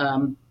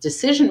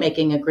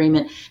decision-making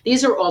agreement,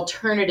 these are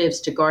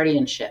alternatives to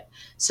guardianship.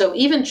 So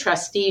even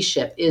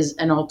trusteeship is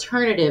an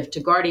alternative to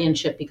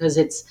guardianship because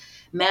it's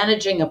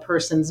managing a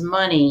person's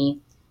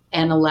money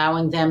and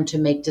allowing them to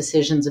make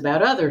decisions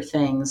about other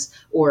things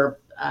or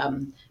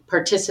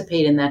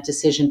participate in that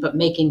decision, but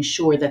making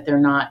sure that they're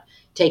not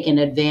taken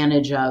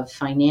advantage of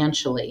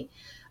financially.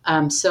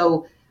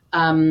 So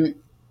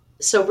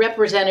So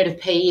representative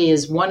payee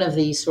is one of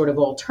the sort of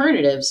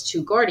alternatives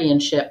to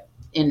guardianship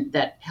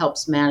that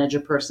helps manage a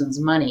person's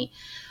money.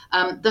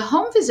 The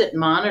home visit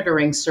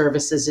monitoring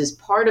services is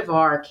part of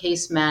our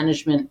case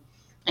management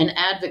and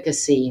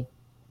advocacy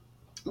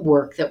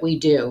work that we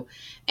do.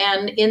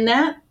 And in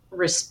that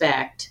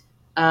respect,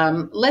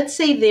 let's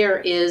say there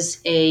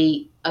is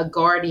a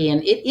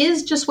guardian. It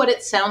is just what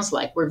it sounds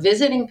like. We're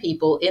visiting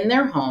people in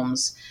their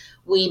homes.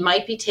 We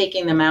might be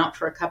taking them out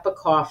for a cup of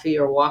coffee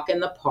or walk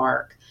in the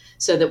park,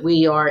 so that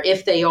we are,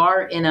 if they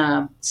are in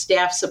a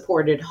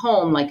staff-supported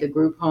home, like a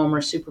group home or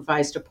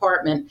supervised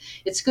apartment,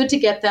 it's good to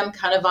get them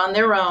kind of on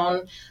their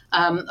own,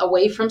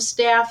 away from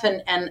staff,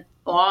 and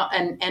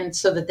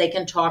so that they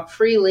can talk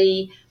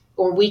freely,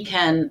 or we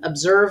can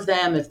observe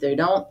them if they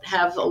don't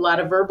have a lot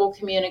of verbal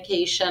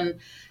communication.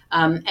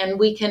 And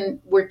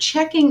we're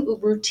checking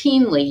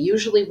routinely,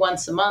 usually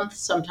once a month,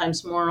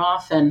 sometimes more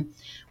often.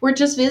 We're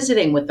just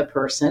visiting with the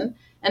person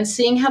and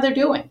seeing how they're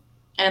doing.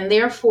 And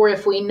therefore,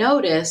 if we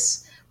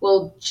notice,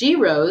 well, gee,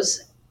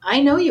 Rose,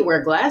 I know you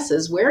wear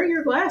glasses. Where are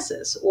your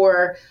glasses?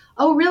 Or,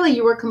 oh, really,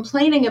 you were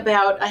complaining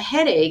about a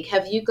headache.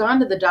 Have you gone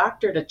to the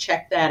doctor to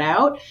check that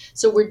out?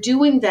 So we're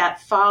doing that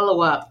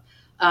follow-up.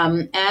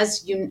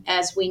 As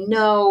we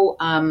know,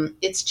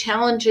 it's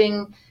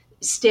challenging.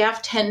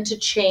 Staff tend to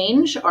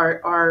change.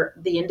 The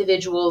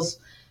individuals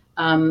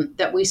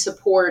that we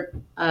support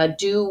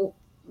do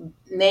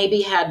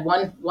maybe had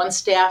one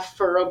staff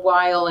for a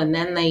while, and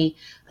then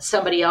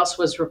somebody else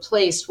was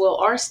replaced. Well,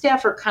 our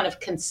staff are kind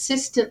of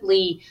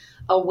consistently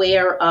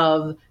aware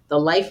of the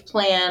life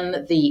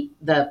plan,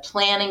 the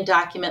planning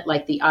document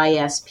like the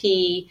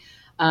ISP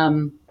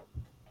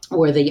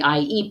or the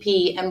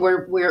IEP, and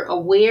we're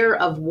aware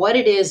of what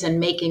it is and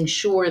making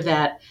sure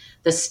that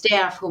the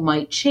staff who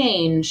might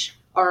change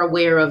are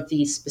aware of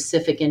the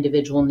specific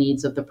individual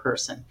needs of the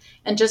person.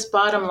 And just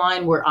bottom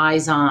line, we're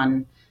eyes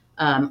on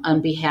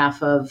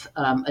behalf of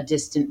a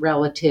distant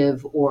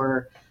relative,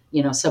 or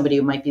somebody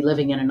who might be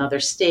living in another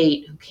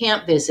state who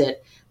can't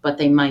visit, but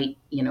they might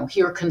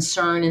hear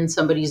concern in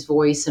somebody's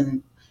voice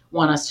and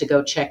want us to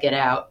go check it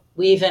out.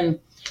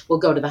 We'll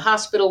go to the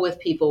hospital with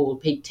people.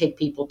 We'll take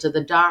people to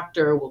the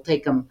doctor. We'll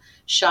take them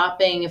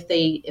shopping if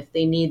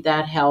they need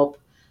that help,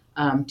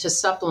 to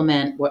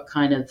supplement what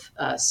kind of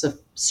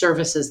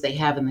services they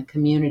have in the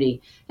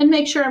community, and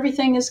make sure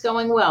everything is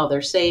going well.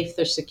 They're safe,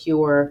 they're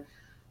secure,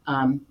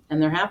 and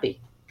they're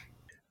happy.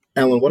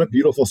 Ellen, what a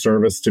beautiful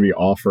service to be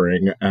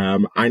offering.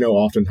 I know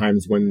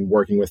oftentimes when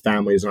working with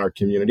families in our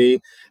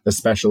community,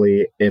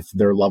 especially if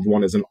their loved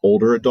one is an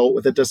older adult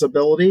with a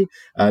disability,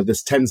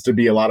 this tends to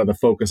be a lot of the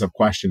focus of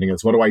questioning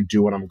is, what do I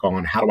do when I'm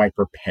gone? How do I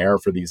prepare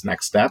for these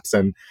next steps?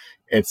 And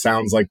it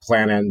sounds like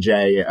Plan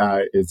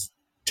NJ is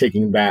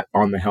taking that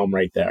on the helm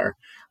right there.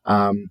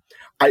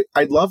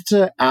 I'd love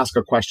to ask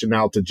a question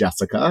now to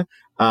Jessica.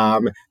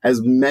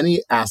 As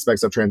many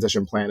aspects of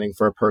transition planning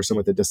for a person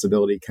with a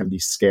disability can be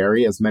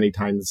scary, as many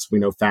times we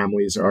know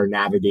families are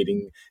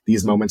navigating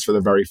these moments for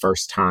the very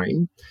first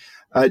time.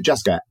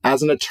 Jessica,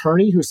 as an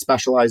attorney who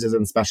specializes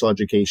in special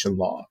education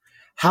law,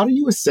 how do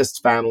you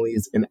assist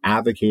families in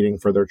advocating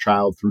for their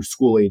child through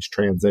school-age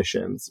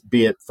transitions,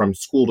 be it from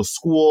school to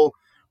school,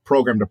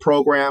 program to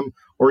program,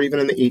 or even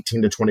in the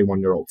 18 to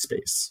 21-year-old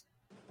space?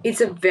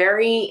 It's a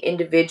very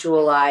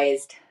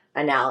individualized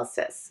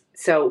analysis.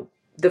 So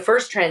the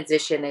first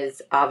transition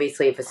is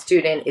obviously if a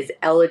student is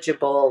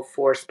eligible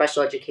for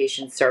special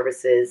education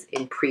services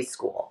in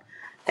preschool.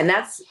 And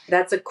that's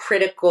a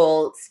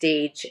critical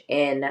stage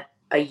in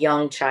a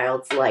young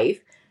child's life,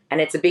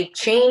 and it's a big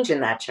change in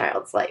that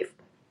child's life.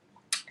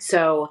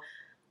 So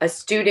a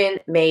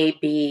student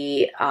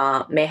may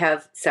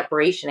have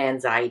separation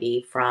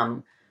anxiety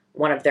from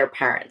one of their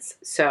parents.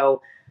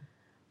 So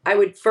I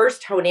would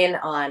first hone in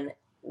on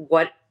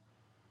what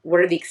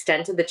are the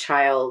extent of the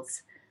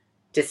child's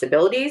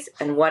disabilities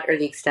and what are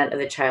the extent of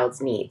the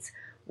child's needs.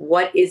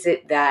 What is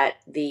it that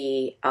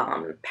the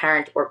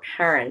parent or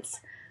parents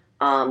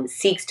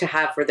seeks to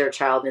have for their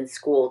child in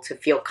school to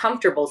feel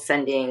comfortable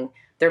sending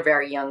their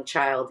very young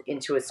child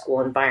into a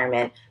school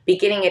environment,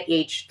 beginning at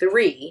age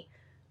 3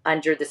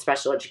 under the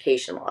special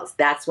education laws.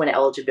 That's when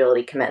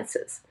eligibility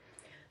commences.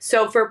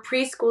 So for a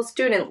preschool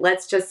student,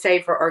 let's just say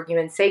for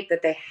argument's sake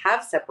that they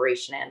have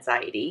separation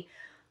anxiety,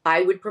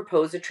 I would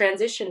propose a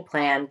transition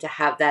plan to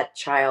have that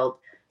child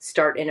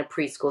start in a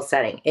preschool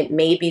setting. It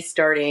may be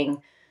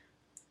starting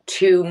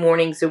 2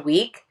 mornings a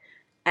week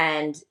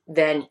and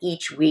then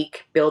each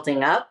week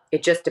building up.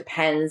 It just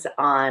depends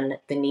on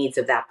the needs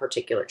of that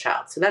particular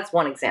child. So that's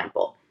one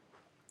example.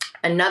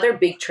 Another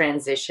big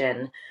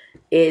transition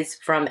is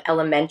from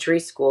elementary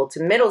school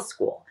to middle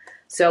school.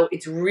 So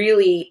it's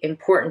really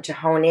important to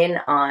hone in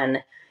on,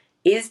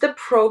 is the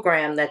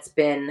program that's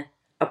been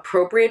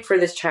appropriate for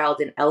this child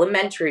in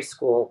elementary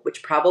school,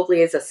 which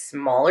probably is a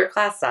smaller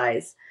class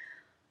size,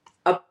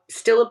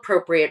 still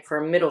appropriate for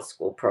a middle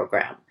school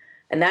program?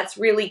 And that's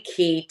really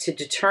key to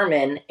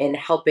determine in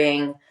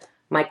helping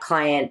my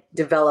client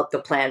develop the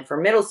plan for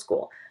middle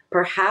school.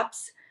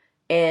 Perhaps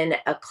in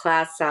a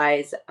class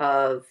size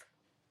of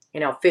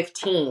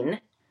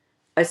 15,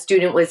 a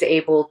student was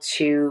able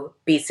to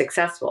be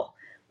successful.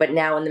 But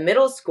now in the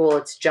middle school,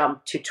 it's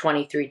jumped to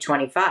 23,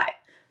 25.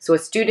 So a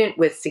student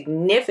with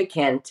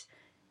significant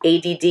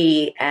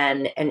ADD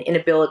and an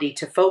inability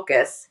to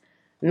focus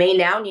may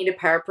now need a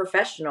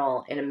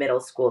paraprofessional in a middle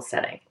school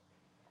setting.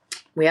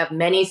 We have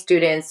many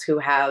students who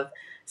have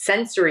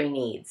sensory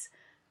needs.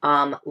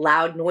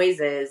 Loud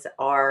noises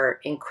are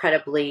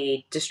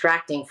incredibly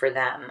distracting for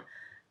them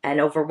and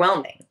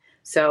overwhelming.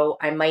 So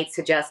I might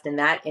suggest in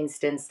that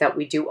instance that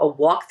we do a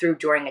walkthrough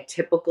during a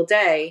typical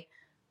day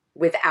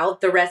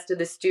without the rest of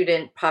the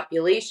student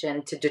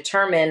population to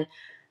determine,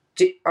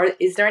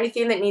 is there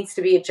anything that needs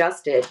to be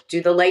adjusted?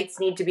 Do the lights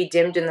need to be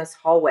dimmed in this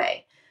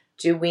hallway?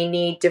 Do we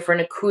need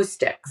different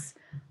acoustics?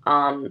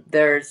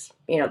 There's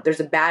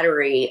a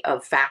battery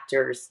of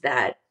factors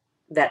that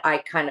I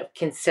kind of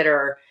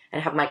consider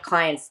and have my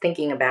clients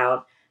thinking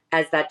about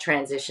as that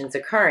transition's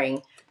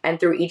occurring. And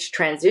through each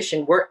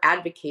transition, we're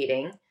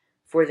advocating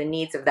for the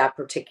needs of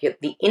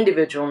the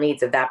individual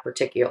needs of that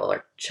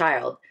particular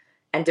child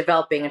and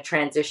developing a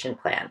transition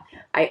plan.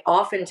 I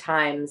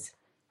oftentimes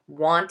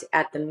want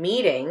at the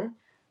meeting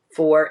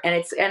and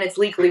it's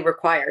legally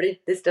required,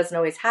 this doesn't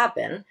always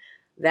happen,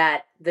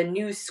 that the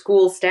new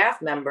school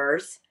staff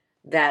members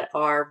that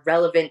are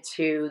relevant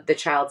to the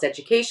child's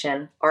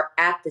education are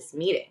at this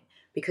meeting,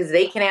 because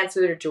they can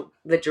answer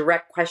the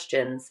direct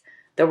questions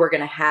that we're going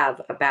to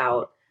have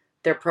about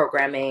their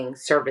programming,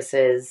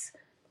 services,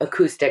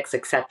 acoustics,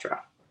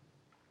 etc.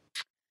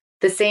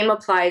 The same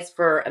applies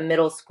for a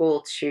middle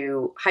school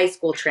to high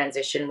school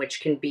transition,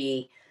 which can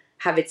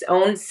have its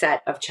own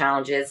set of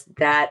challenges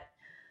that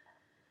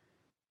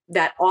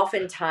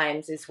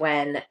oftentimes is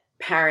when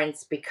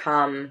parents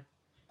become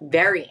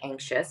very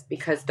anxious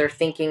because they're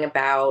thinking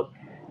about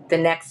the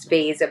next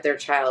phase of their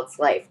child's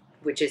life,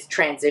 which is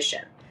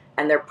transition,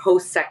 and their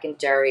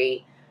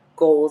post-secondary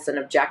goals and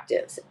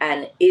objectives.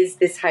 And is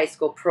this high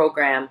school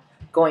program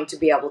going to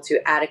be able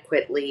to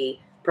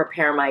adequately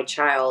prepare my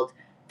child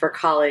for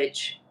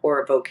college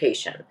or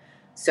vocation?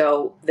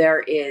 So there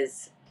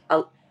is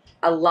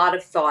a lot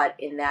of thought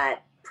in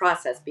that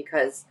process,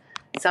 because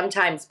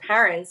sometimes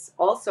parents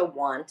also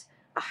want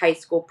a high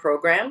school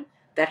program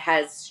that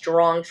has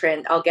strong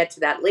I'll get to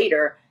that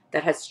later,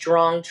 that has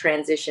strong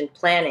transition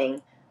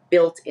planning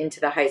built into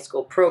the high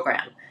school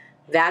program.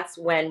 That's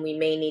when we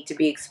may need to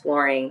be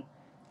exploring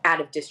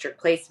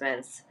out-of-district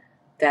placements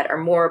that are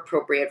more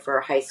appropriate for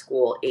a high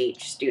school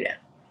age student.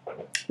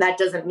 That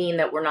doesn't mean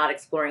that we're not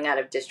exploring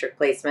out-of-district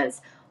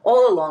placements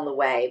all along the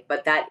way,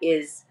 but that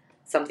is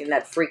something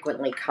that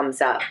frequently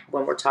comes up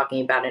when we're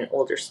talking about an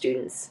older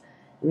student's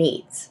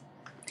needs.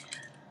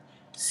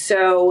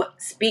 So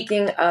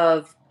speaking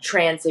of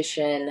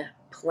transition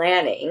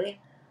planning,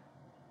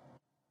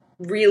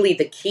 really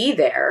the key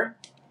there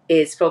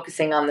is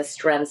focusing on the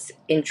strengths,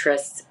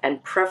 interests,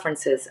 and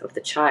preferences of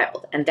the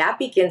child. And that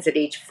begins at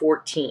age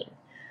 14.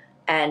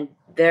 And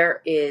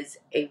there is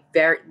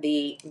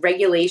the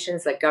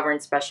regulations that govern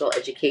special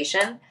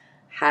education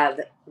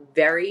have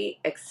very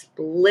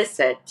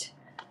explicit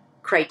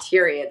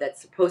criteria that's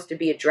supposed to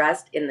be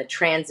addressed in the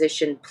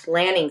transition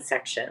planning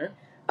section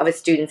of a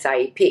student's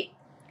IEP.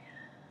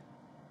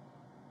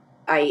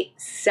 I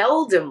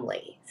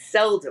seldomly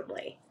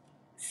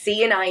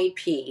see an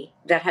IEP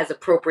that has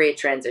appropriate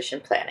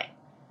transition planning.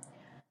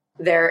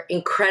 They're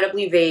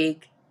incredibly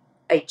vague.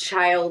 A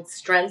child's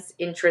strengths,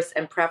 interests,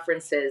 and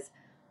preferences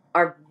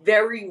are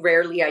very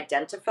rarely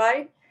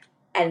identified,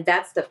 and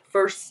that's the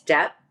first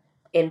step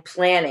in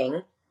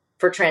planning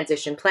for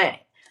transition planning.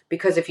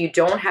 Because if you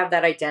don't have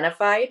that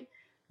identified,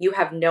 you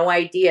have no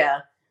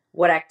idea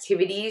what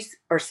activities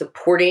are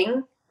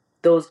supporting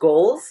those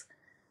goals,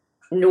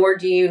 nor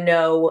do you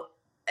know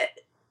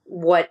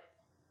what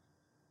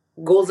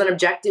goals and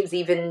objectives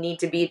even need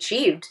to be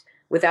achieved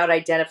without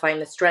identifying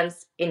the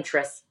strengths,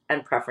 interests,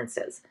 and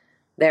preferences.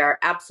 They are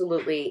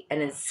absolutely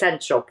an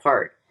essential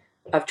part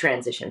of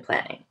transition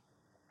planning.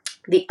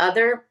 The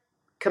other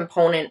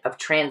component of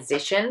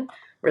transition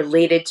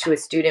related to a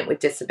student with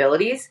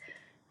disabilities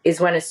is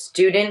when a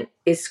student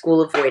is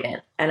school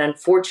avoidant. And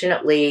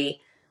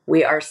unfortunately,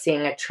 we are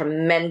seeing a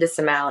tremendous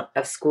amount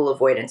of school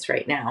avoidance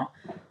right now.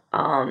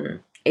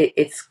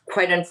 It's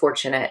quite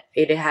unfortunate.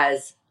 It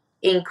has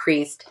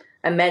increased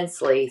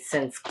immensely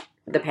since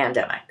the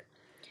pandemic.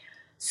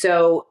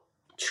 So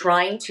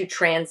trying to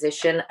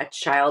transition a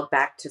child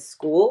back to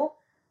school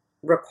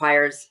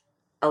requires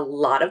a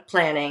lot of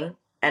planning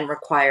and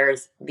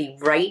requires the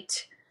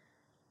right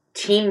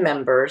team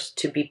members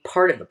to be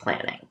part of the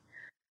planning.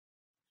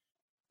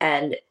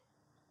 And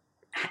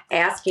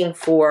asking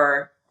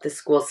for the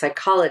school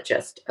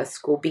psychologist, a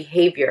school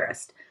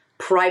behaviorist,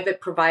 private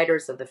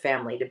providers of the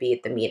family to be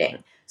at the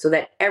meeting so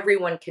that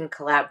everyone can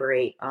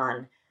collaborate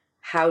on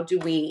how do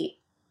we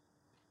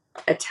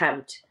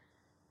attempt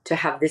to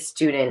have this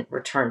student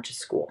return to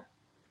school.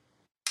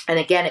 And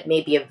again, it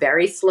may be a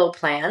very slow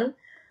plan.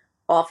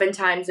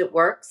 Oftentimes it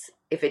works.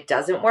 If it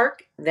doesn't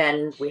work,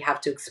 then we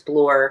have to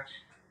explore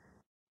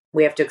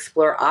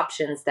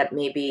options that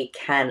maybe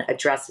can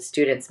address the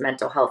student's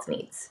mental health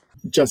needs.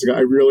 Jessica, I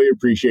really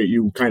appreciate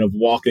you kind of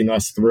walking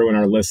us through and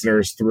our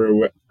listeners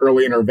through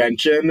early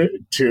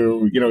intervention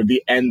to,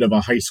 the end of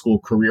a high school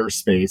career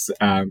space.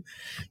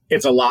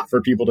 It's a lot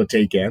for people to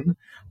take in.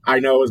 I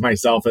know as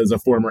myself as a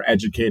former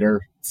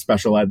educator,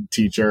 special ed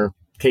teacher,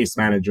 case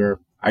manager,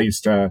 I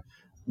used to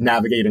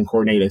navigate and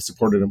coordinate a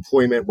supported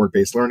employment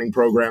work-based learning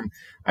program.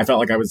 I felt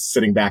like I was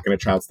sitting back in a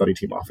child study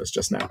team office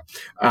just now.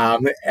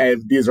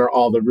 And these are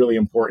all the really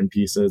important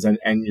pieces.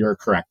 And you're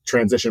correct.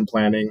 Transition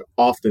planning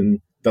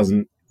often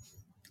doesn't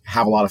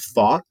have a lot of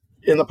thought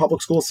in the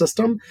public school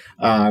system.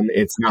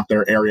 It's not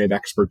their area of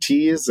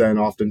expertise, and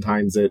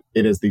oftentimes it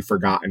is the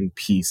forgotten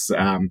piece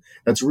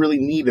that's really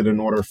needed in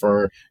order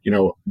for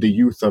the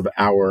youth of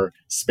our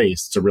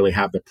space to really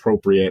have the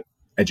appropriate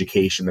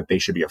education that they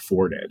should be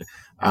afforded.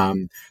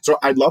 So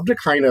I'd love to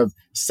kind of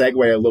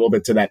segue a little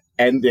bit to that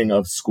ending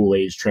of school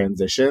age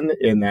transition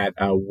in that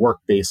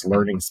work-based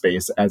learning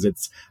space, as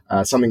it's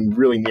something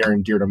really near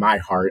and dear to my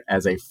heart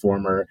as a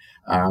former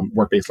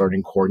work-based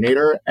learning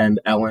coordinator. And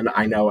Ellen,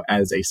 I know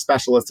as a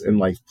specialist in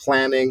life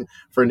planning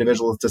for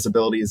individuals with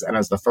disabilities and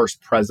as the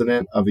first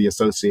president of the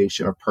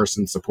Association of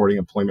Persons Supporting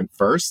Employment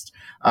First,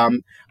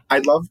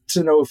 I'd love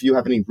to know if you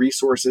have any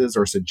resources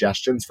or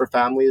suggestions for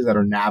families that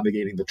are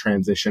navigating the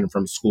transition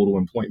from school to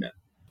employment.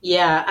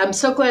 Yeah, I'm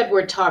so glad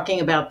we're talking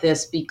about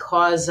this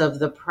because of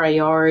the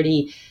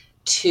priority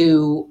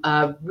to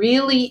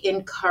really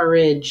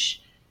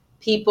encourage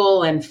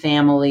people and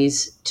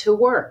families to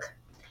work.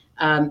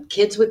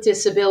 Kids with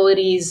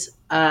disabilities,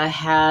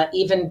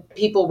 even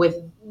people with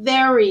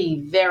very,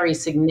 very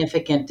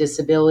significant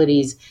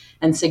disabilities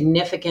and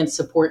significant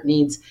support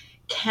needs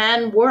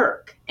can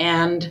work.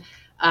 And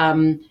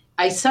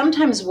I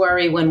sometimes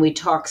worry when we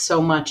talk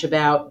so much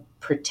about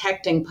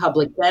protecting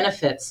public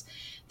benefits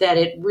that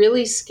it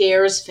really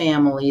scares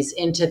families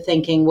into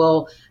thinking,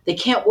 well, they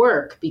can't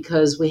work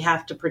because we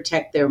have to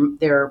protect their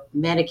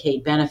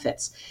Medicaid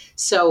benefits.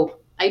 So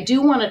I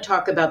do want to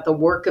talk about the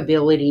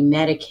Workability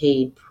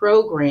Medicaid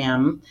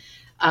program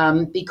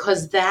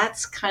because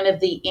that's kind of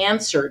the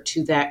answer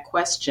to that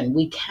question.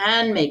 We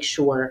can make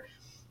sure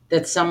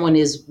that someone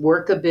is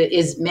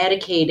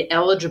Medicaid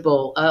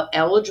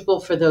eligible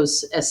for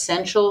those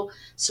essential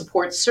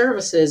support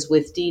services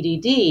with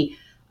DDD,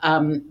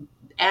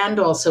 and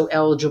also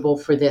eligible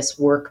for this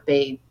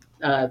Workability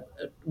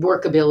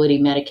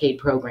Medicaid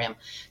program.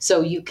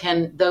 So you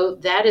can, though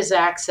that is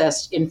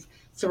accessed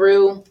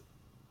through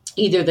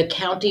either the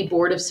County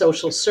Board of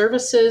Social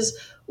Services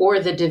or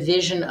the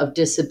Division of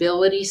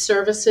Disability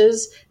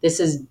Services. This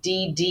is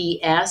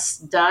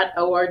dds.org.gov,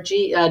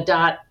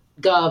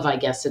 I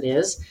guess it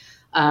is.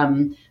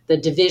 The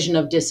Division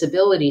of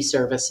Disability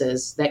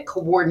Services that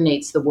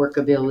coordinates the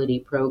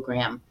Workability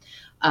program.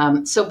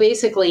 So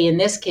basically, in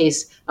this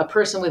case, a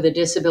person with a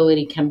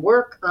disability can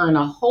work, earn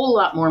a whole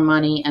lot more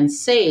money, and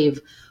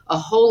save a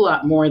whole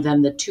lot more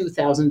than the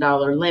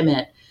 $2,000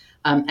 limit,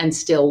 and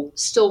still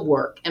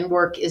work. And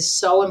work is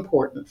so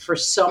important for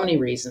so many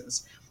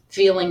reasons.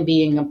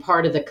 Being a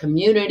part of the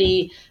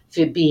community,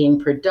 being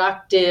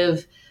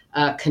productive,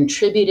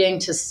 contributing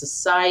to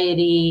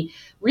society,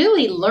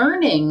 really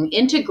learning,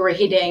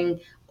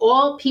 integrating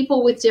all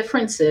people with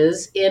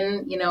differences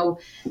in,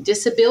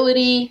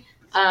 disability.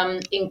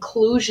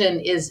 Inclusion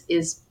is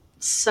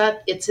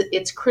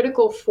it's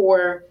critical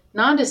for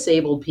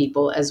non-disabled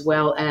people as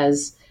well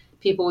as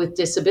people with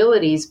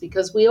disabilities,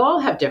 because we all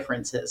have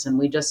differences, and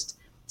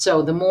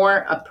so the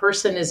more a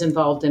person is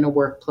involved in a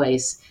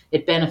workplace,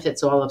 it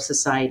benefits all of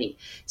society.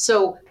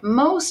 So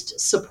most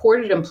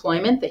supported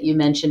employment that you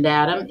mentioned,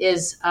 Adam,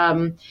 is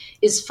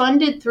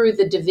funded through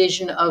the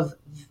Division of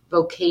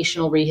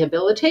Vocational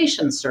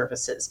Rehabilitation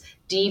Services,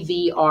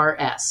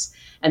 DVRS.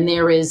 And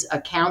there is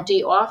a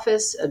county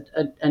office,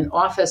 an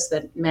office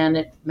that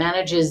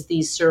manages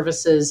these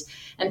services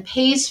and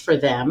pays for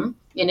them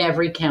in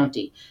every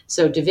county.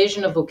 So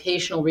Division of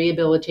Vocational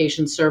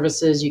Rehabilitation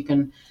Services,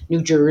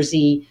 New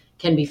Jersey,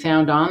 can be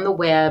found on the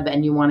web,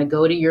 and you want to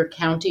go to your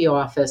county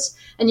office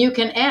and you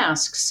can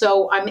ask,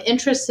 so I'm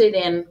interested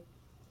in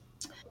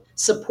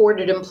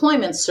supported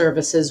employment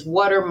services.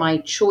 What are my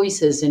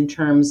choices in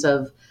terms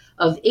of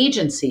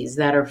agencies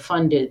that are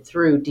funded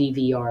through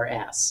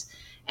DVRS?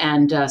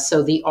 And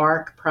so the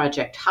ARC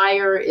Project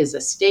Hire is a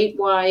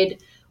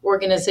statewide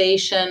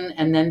organization,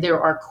 and then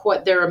there are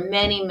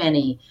many,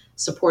 many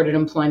supported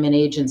employment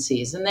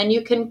agencies. And then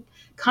you can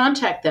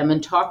contact them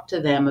and talk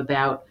to them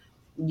about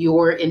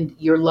your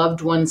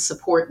loved one's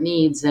support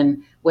needs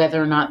and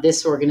whether or not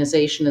this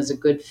organization is a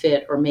good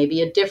fit, or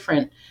maybe a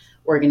different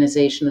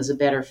organization is a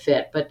better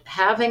fit. But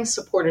having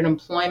supported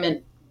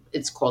employment,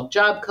 it's called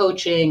job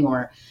coaching,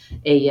 or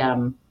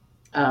an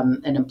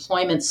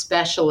employment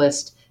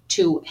specialist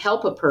to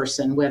help a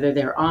person, whether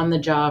they're on the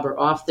job or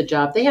off the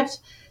job. They have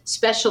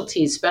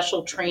specialties,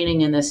 special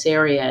training in this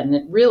area, and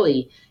it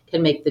really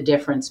can make the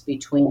difference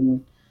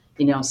between,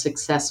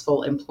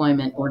 successful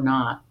employment or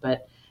not.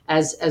 But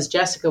as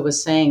Jessica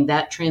was saying,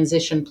 that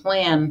transition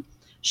plan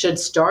should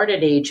start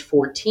at age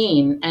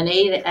 14, and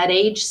at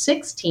age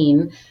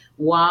 16,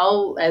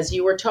 while, as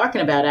you were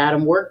talking about,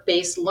 Adam,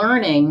 work-based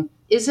learning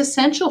is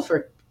essential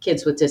for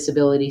kids with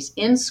disabilities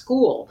in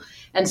school.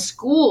 And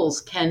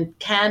schools can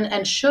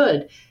and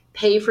should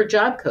pay for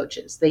job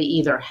coaches. They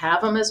either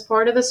have them as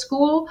part of the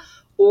school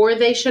or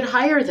they should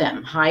hire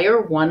them,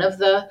 hire one of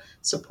the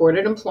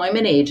supported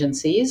employment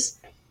agencies.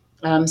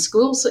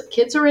 Schools,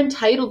 kids are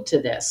entitled to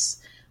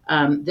this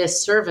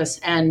service,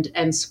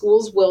 and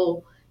schools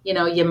will,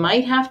 you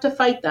might have to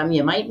fight them.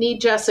 You might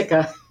need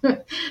Jessica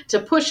to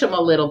push them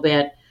a little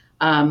bit.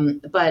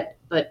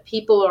 But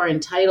people are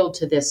entitled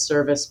to this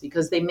service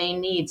because they may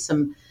need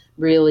some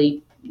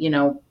really,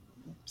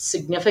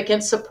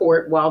 significant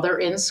support while they're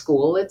in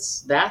school.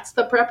 That's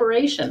the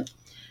preparation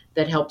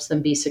that helps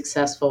them be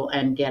successful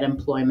and get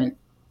employment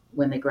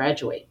when they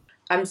graduate.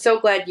 I'm so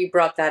glad you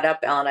brought that up,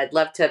 Ellen. I'd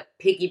love to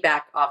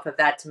piggyback off of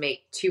that to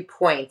make 2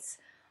 points.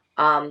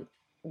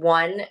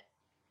 One,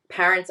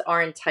 parents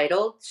are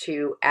entitled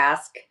to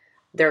ask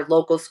their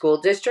local school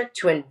district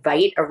to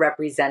invite a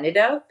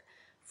representative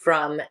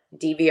from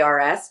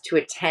DVRS to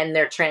attend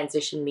their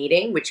transition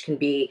meeting, which can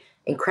be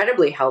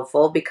incredibly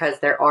helpful because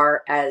there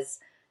are, as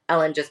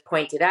Ellen just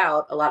pointed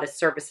out, a lot of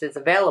services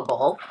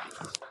available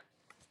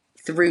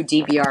through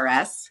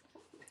DVRS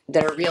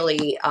that are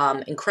really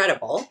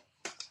incredible.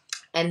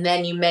 And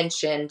then you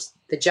mentioned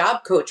the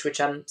job coach,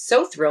 which I'm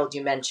so thrilled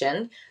you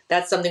mentioned.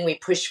 That's something we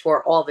push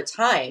for all the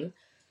time.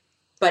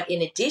 But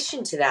in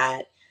addition to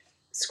that,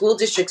 school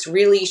districts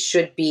really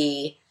should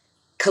be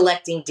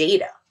collecting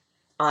data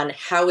on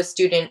how a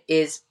student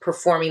is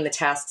performing the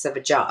tasks of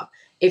a job.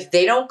 If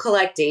they don't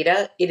collect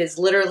data, it is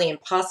literally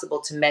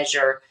impossible to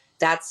measure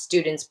that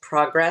student's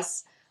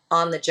progress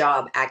on the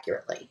job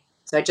accurately.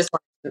 So I just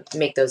want to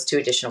make those 2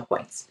 additional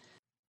points.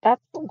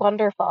 That's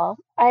wonderful.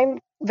 I'm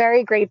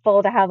very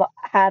grateful to have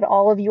had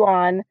all of you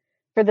on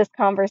for this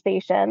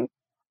conversation.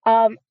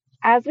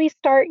 As we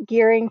start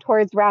gearing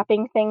towards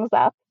wrapping things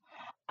up,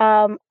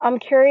 I'm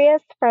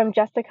curious from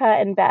Jessica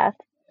and Beth,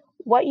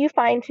 what you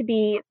find to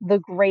be the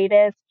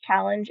greatest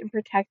challenge in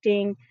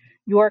protecting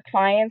your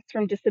clients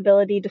from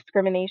disability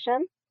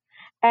discrimination.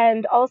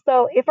 And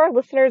also, if our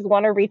listeners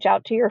want to reach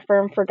out to your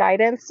firm for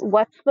guidance,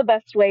 what's the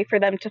best way for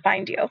them to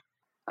find you?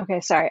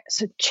 Okay, sorry.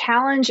 So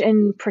challenge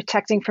in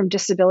protecting from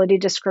disability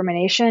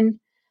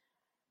discrimination,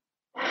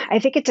 I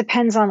think it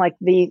depends on like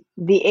the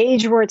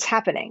age where it's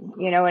happening,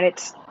 and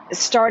it's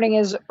starting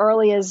as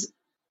early as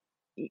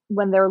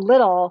when they're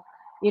little.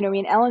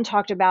 Ellen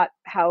talked about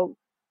how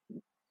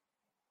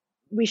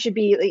we should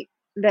be,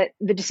 that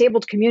the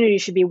disabled community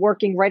should be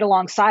working right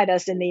alongside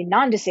us in the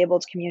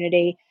non-disabled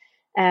community.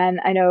 And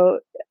I know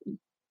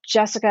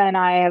Jessica and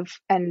I have,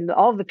 and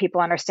all of the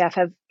people on our staff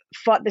have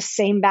fought the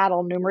same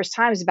battle numerous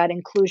times about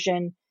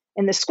inclusion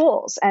in the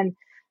schools. And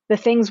the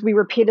things we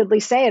repeatedly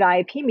say at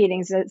IEP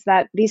meetings is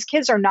that these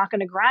kids are not going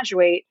to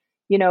graduate,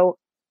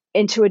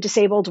 into a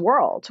disabled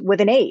world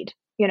with an aid,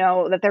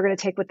 that they're going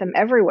to take with them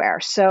everywhere.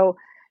 So,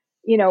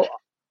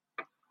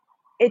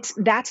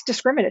 that's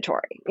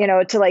discriminatory,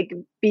 to like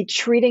be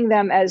treating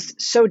them as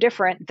so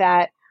different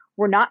that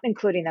we're not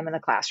including them in the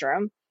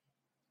classroom.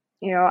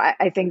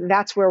 I think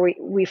that's where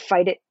we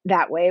fight it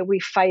that way. We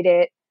fight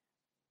it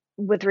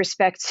with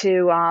respect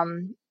to,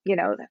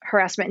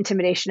 harassment,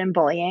 intimidation, and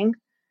bullying.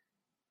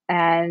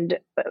 And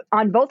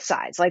on both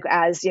sides, like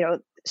as,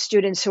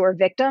 students who are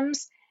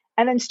victims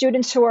and then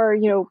students who are,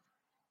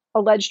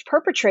 alleged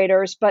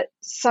perpetrators. But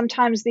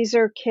sometimes these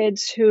are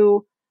kids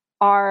who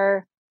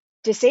are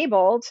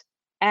disabled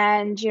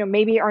and,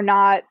 maybe are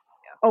not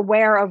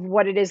aware of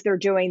what it is they're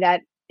doing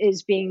that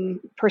is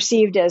being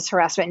perceived as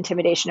harassment,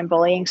 intimidation, and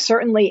bullying,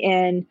 certainly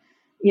in,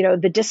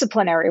 the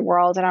disciplinary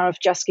world. And I don't know if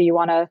Jessica, you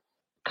want to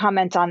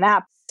comment on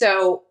that.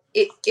 So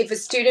if a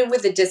student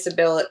with a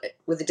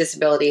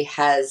disability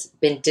has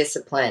been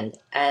disciplined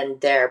and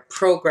their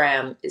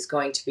program is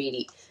going to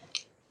be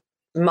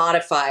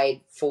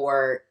modified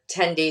for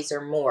 10 days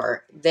or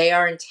more, they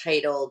are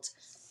entitled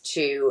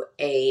to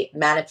a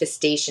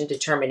manifestation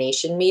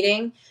determination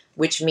meeting,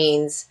 which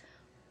means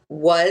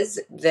was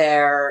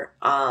their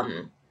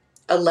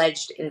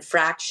alleged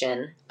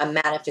infraction a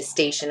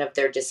manifestation of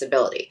their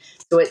disability.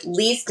 So at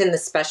least in the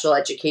special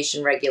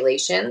education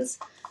regulations,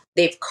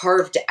 they've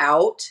carved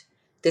out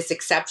this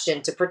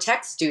exception to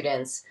protect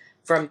students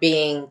from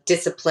being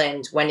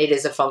disciplined when it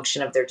is a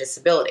function of their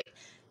disability.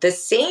 The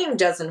same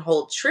doesn't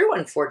hold true,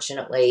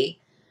 unfortunately,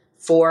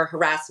 for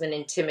harassment,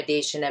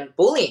 intimidation, and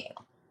bullying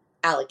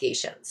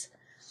allegations.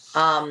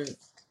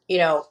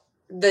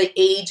 The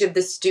age of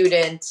the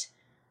student,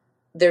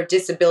 their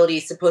disability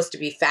is supposed to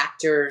be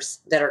factors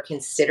that are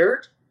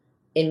considered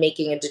in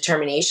making a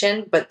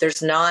determination, but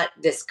there's not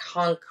this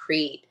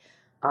concrete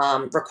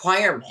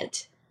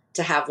requirement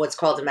to have what's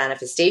called a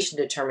manifestation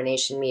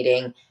determination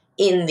meeting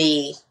in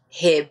the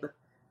HIB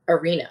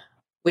arena,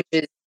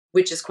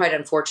 which is quite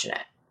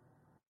unfortunate.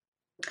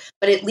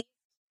 But at least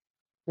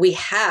we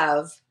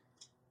have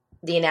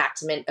the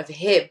enactment of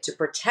HIB to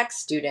protect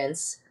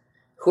students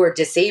who are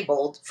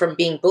disabled from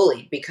being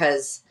bullied,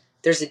 because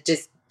there's a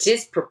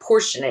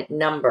disproportionate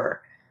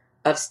number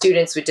of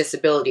students with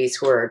disabilities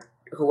who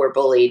are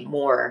bullied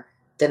more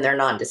than their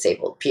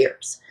non-disabled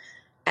peers.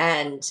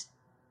 And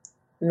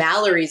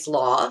Mallory's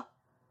Law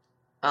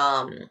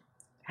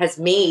has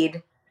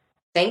made,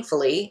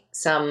 thankfully,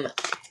 some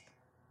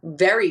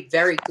very,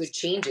 very good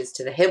changes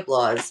to the HIB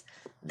laws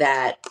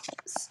that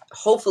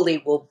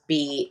hopefully will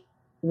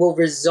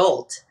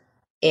result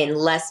in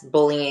less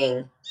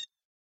bullying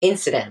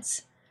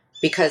incidents,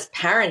 because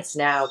parents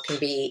now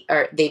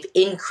they've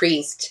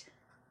increased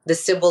the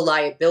civil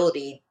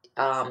liability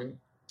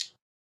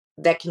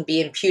that can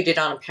be imputed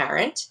on a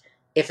parent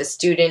if a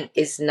student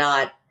is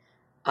not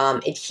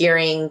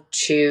adhering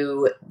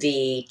to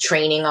the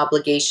training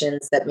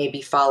obligations that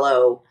maybe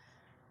follow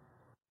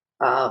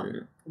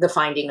the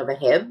finding of a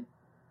HIB.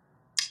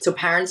 So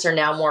parents are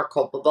now more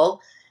culpable.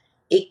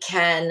 It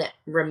can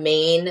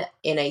remain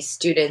in a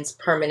student's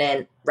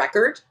permanent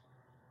record.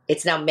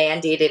 It's now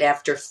mandated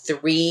after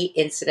 3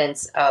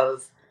 incidents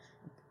of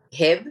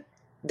HIB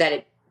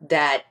that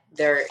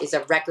there is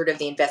a record of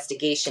the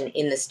investigation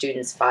in the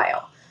student's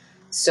file.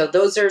 So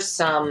those are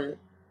some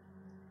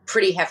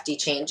pretty hefty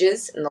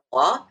changes in the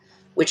law,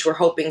 which we're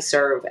hoping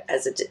serve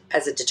as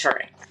a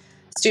deterrent.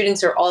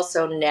 Students are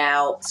also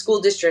now,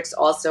 school districts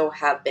also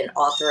have been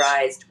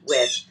authorized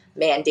with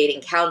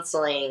mandating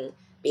counseling,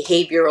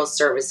 behavioral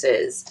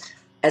services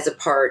as a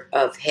part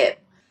of HIB.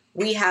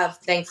 We have,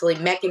 thankfully,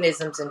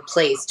 mechanisms in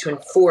place to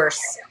enforce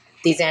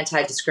these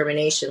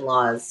anti-discrimination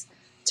laws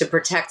to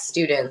protect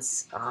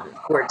students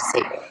who are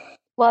disabled.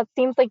 Well, it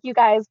seems like you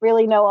guys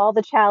really know all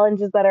the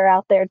challenges that are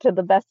out there to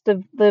the best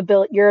of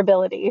your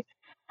ability.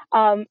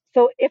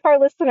 So if our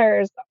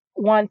listeners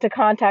want to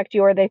contact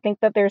you or they think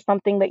that there's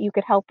something that you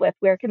could help with,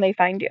 where can they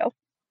find you?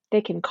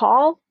 They can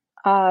call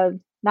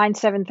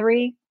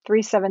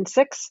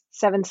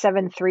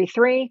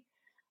 973-376-7733.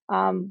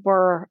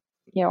 Our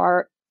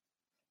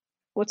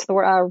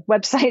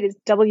website is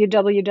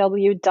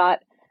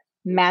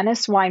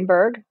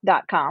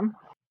www.mannisweinberg.com.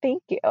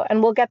 Thank you.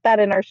 And we'll get that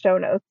in our show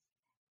notes.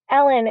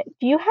 Ellen,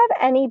 do you have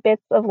any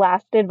bits of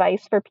last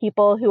advice for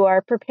people who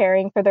are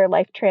preparing for their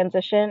life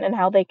transition and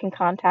how they can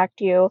contact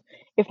you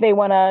if they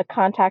want to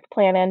contact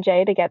Plan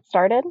NJ to get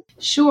started?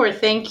 Sure,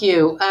 thank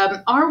you.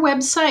 Our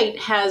website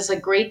has a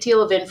great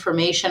deal of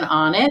information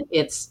on it.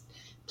 It's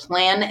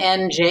plannj.org.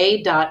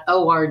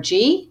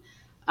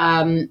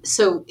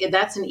 So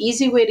that's an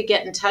easy way to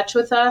get in touch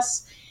with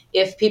us.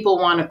 If people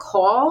want to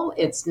call,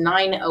 it's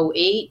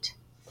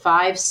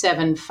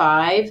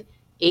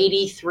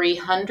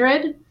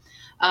 908-575-8300.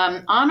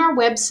 On our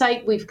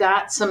website, we've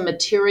got some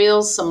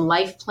materials, some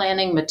life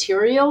planning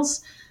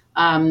materials.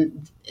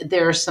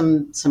 There are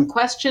some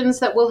questions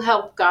that will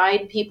help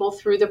guide people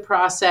through the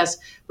process,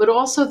 but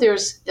also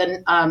there's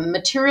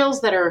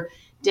materials that are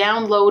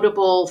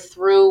downloadable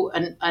through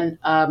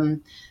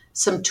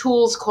some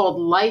tools called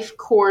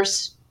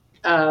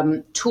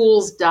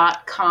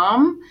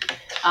lifecoursetools.com.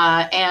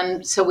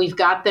 And so we've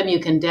got them. You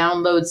can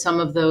download some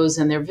of those,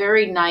 and they're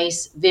very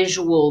nice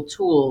visual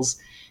tools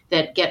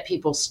that get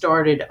people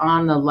started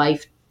on the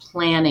life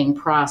planning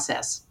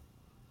process.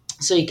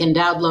 So you can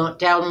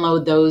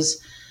download those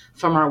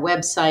from our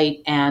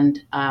website, and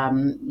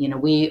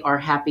we are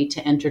happy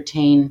to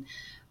entertain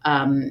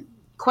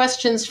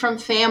questions from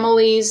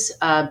families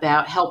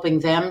about helping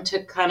them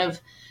to kind of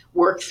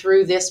work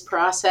through this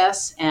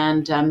process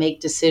and make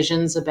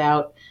decisions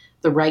about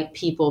the right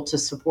people to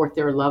support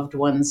their loved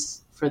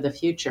ones for the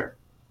future.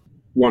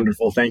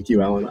 Wonderful. Thank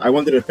you, Ellen. I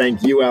wanted to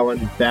thank you,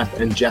 Ellen, Beth,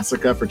 and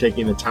Jessica for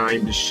taking the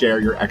time to share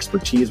your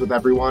expertise with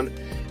everyone,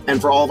 and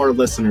for all of our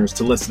listeners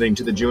to listening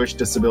to the Jewish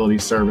Disability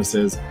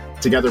Services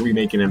Together We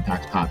Make an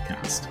Impact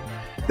podcast.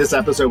 This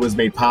episode was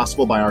made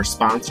possible by our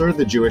sponsor,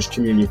 the Jewish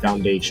Community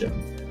Foundation.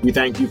 We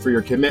thank you for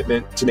your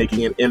commitment to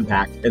making an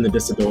impact in the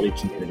disability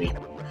community.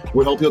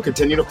 We hope you'll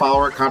continue to follow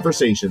our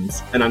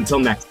conversations, and until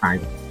next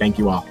time, thank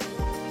you all.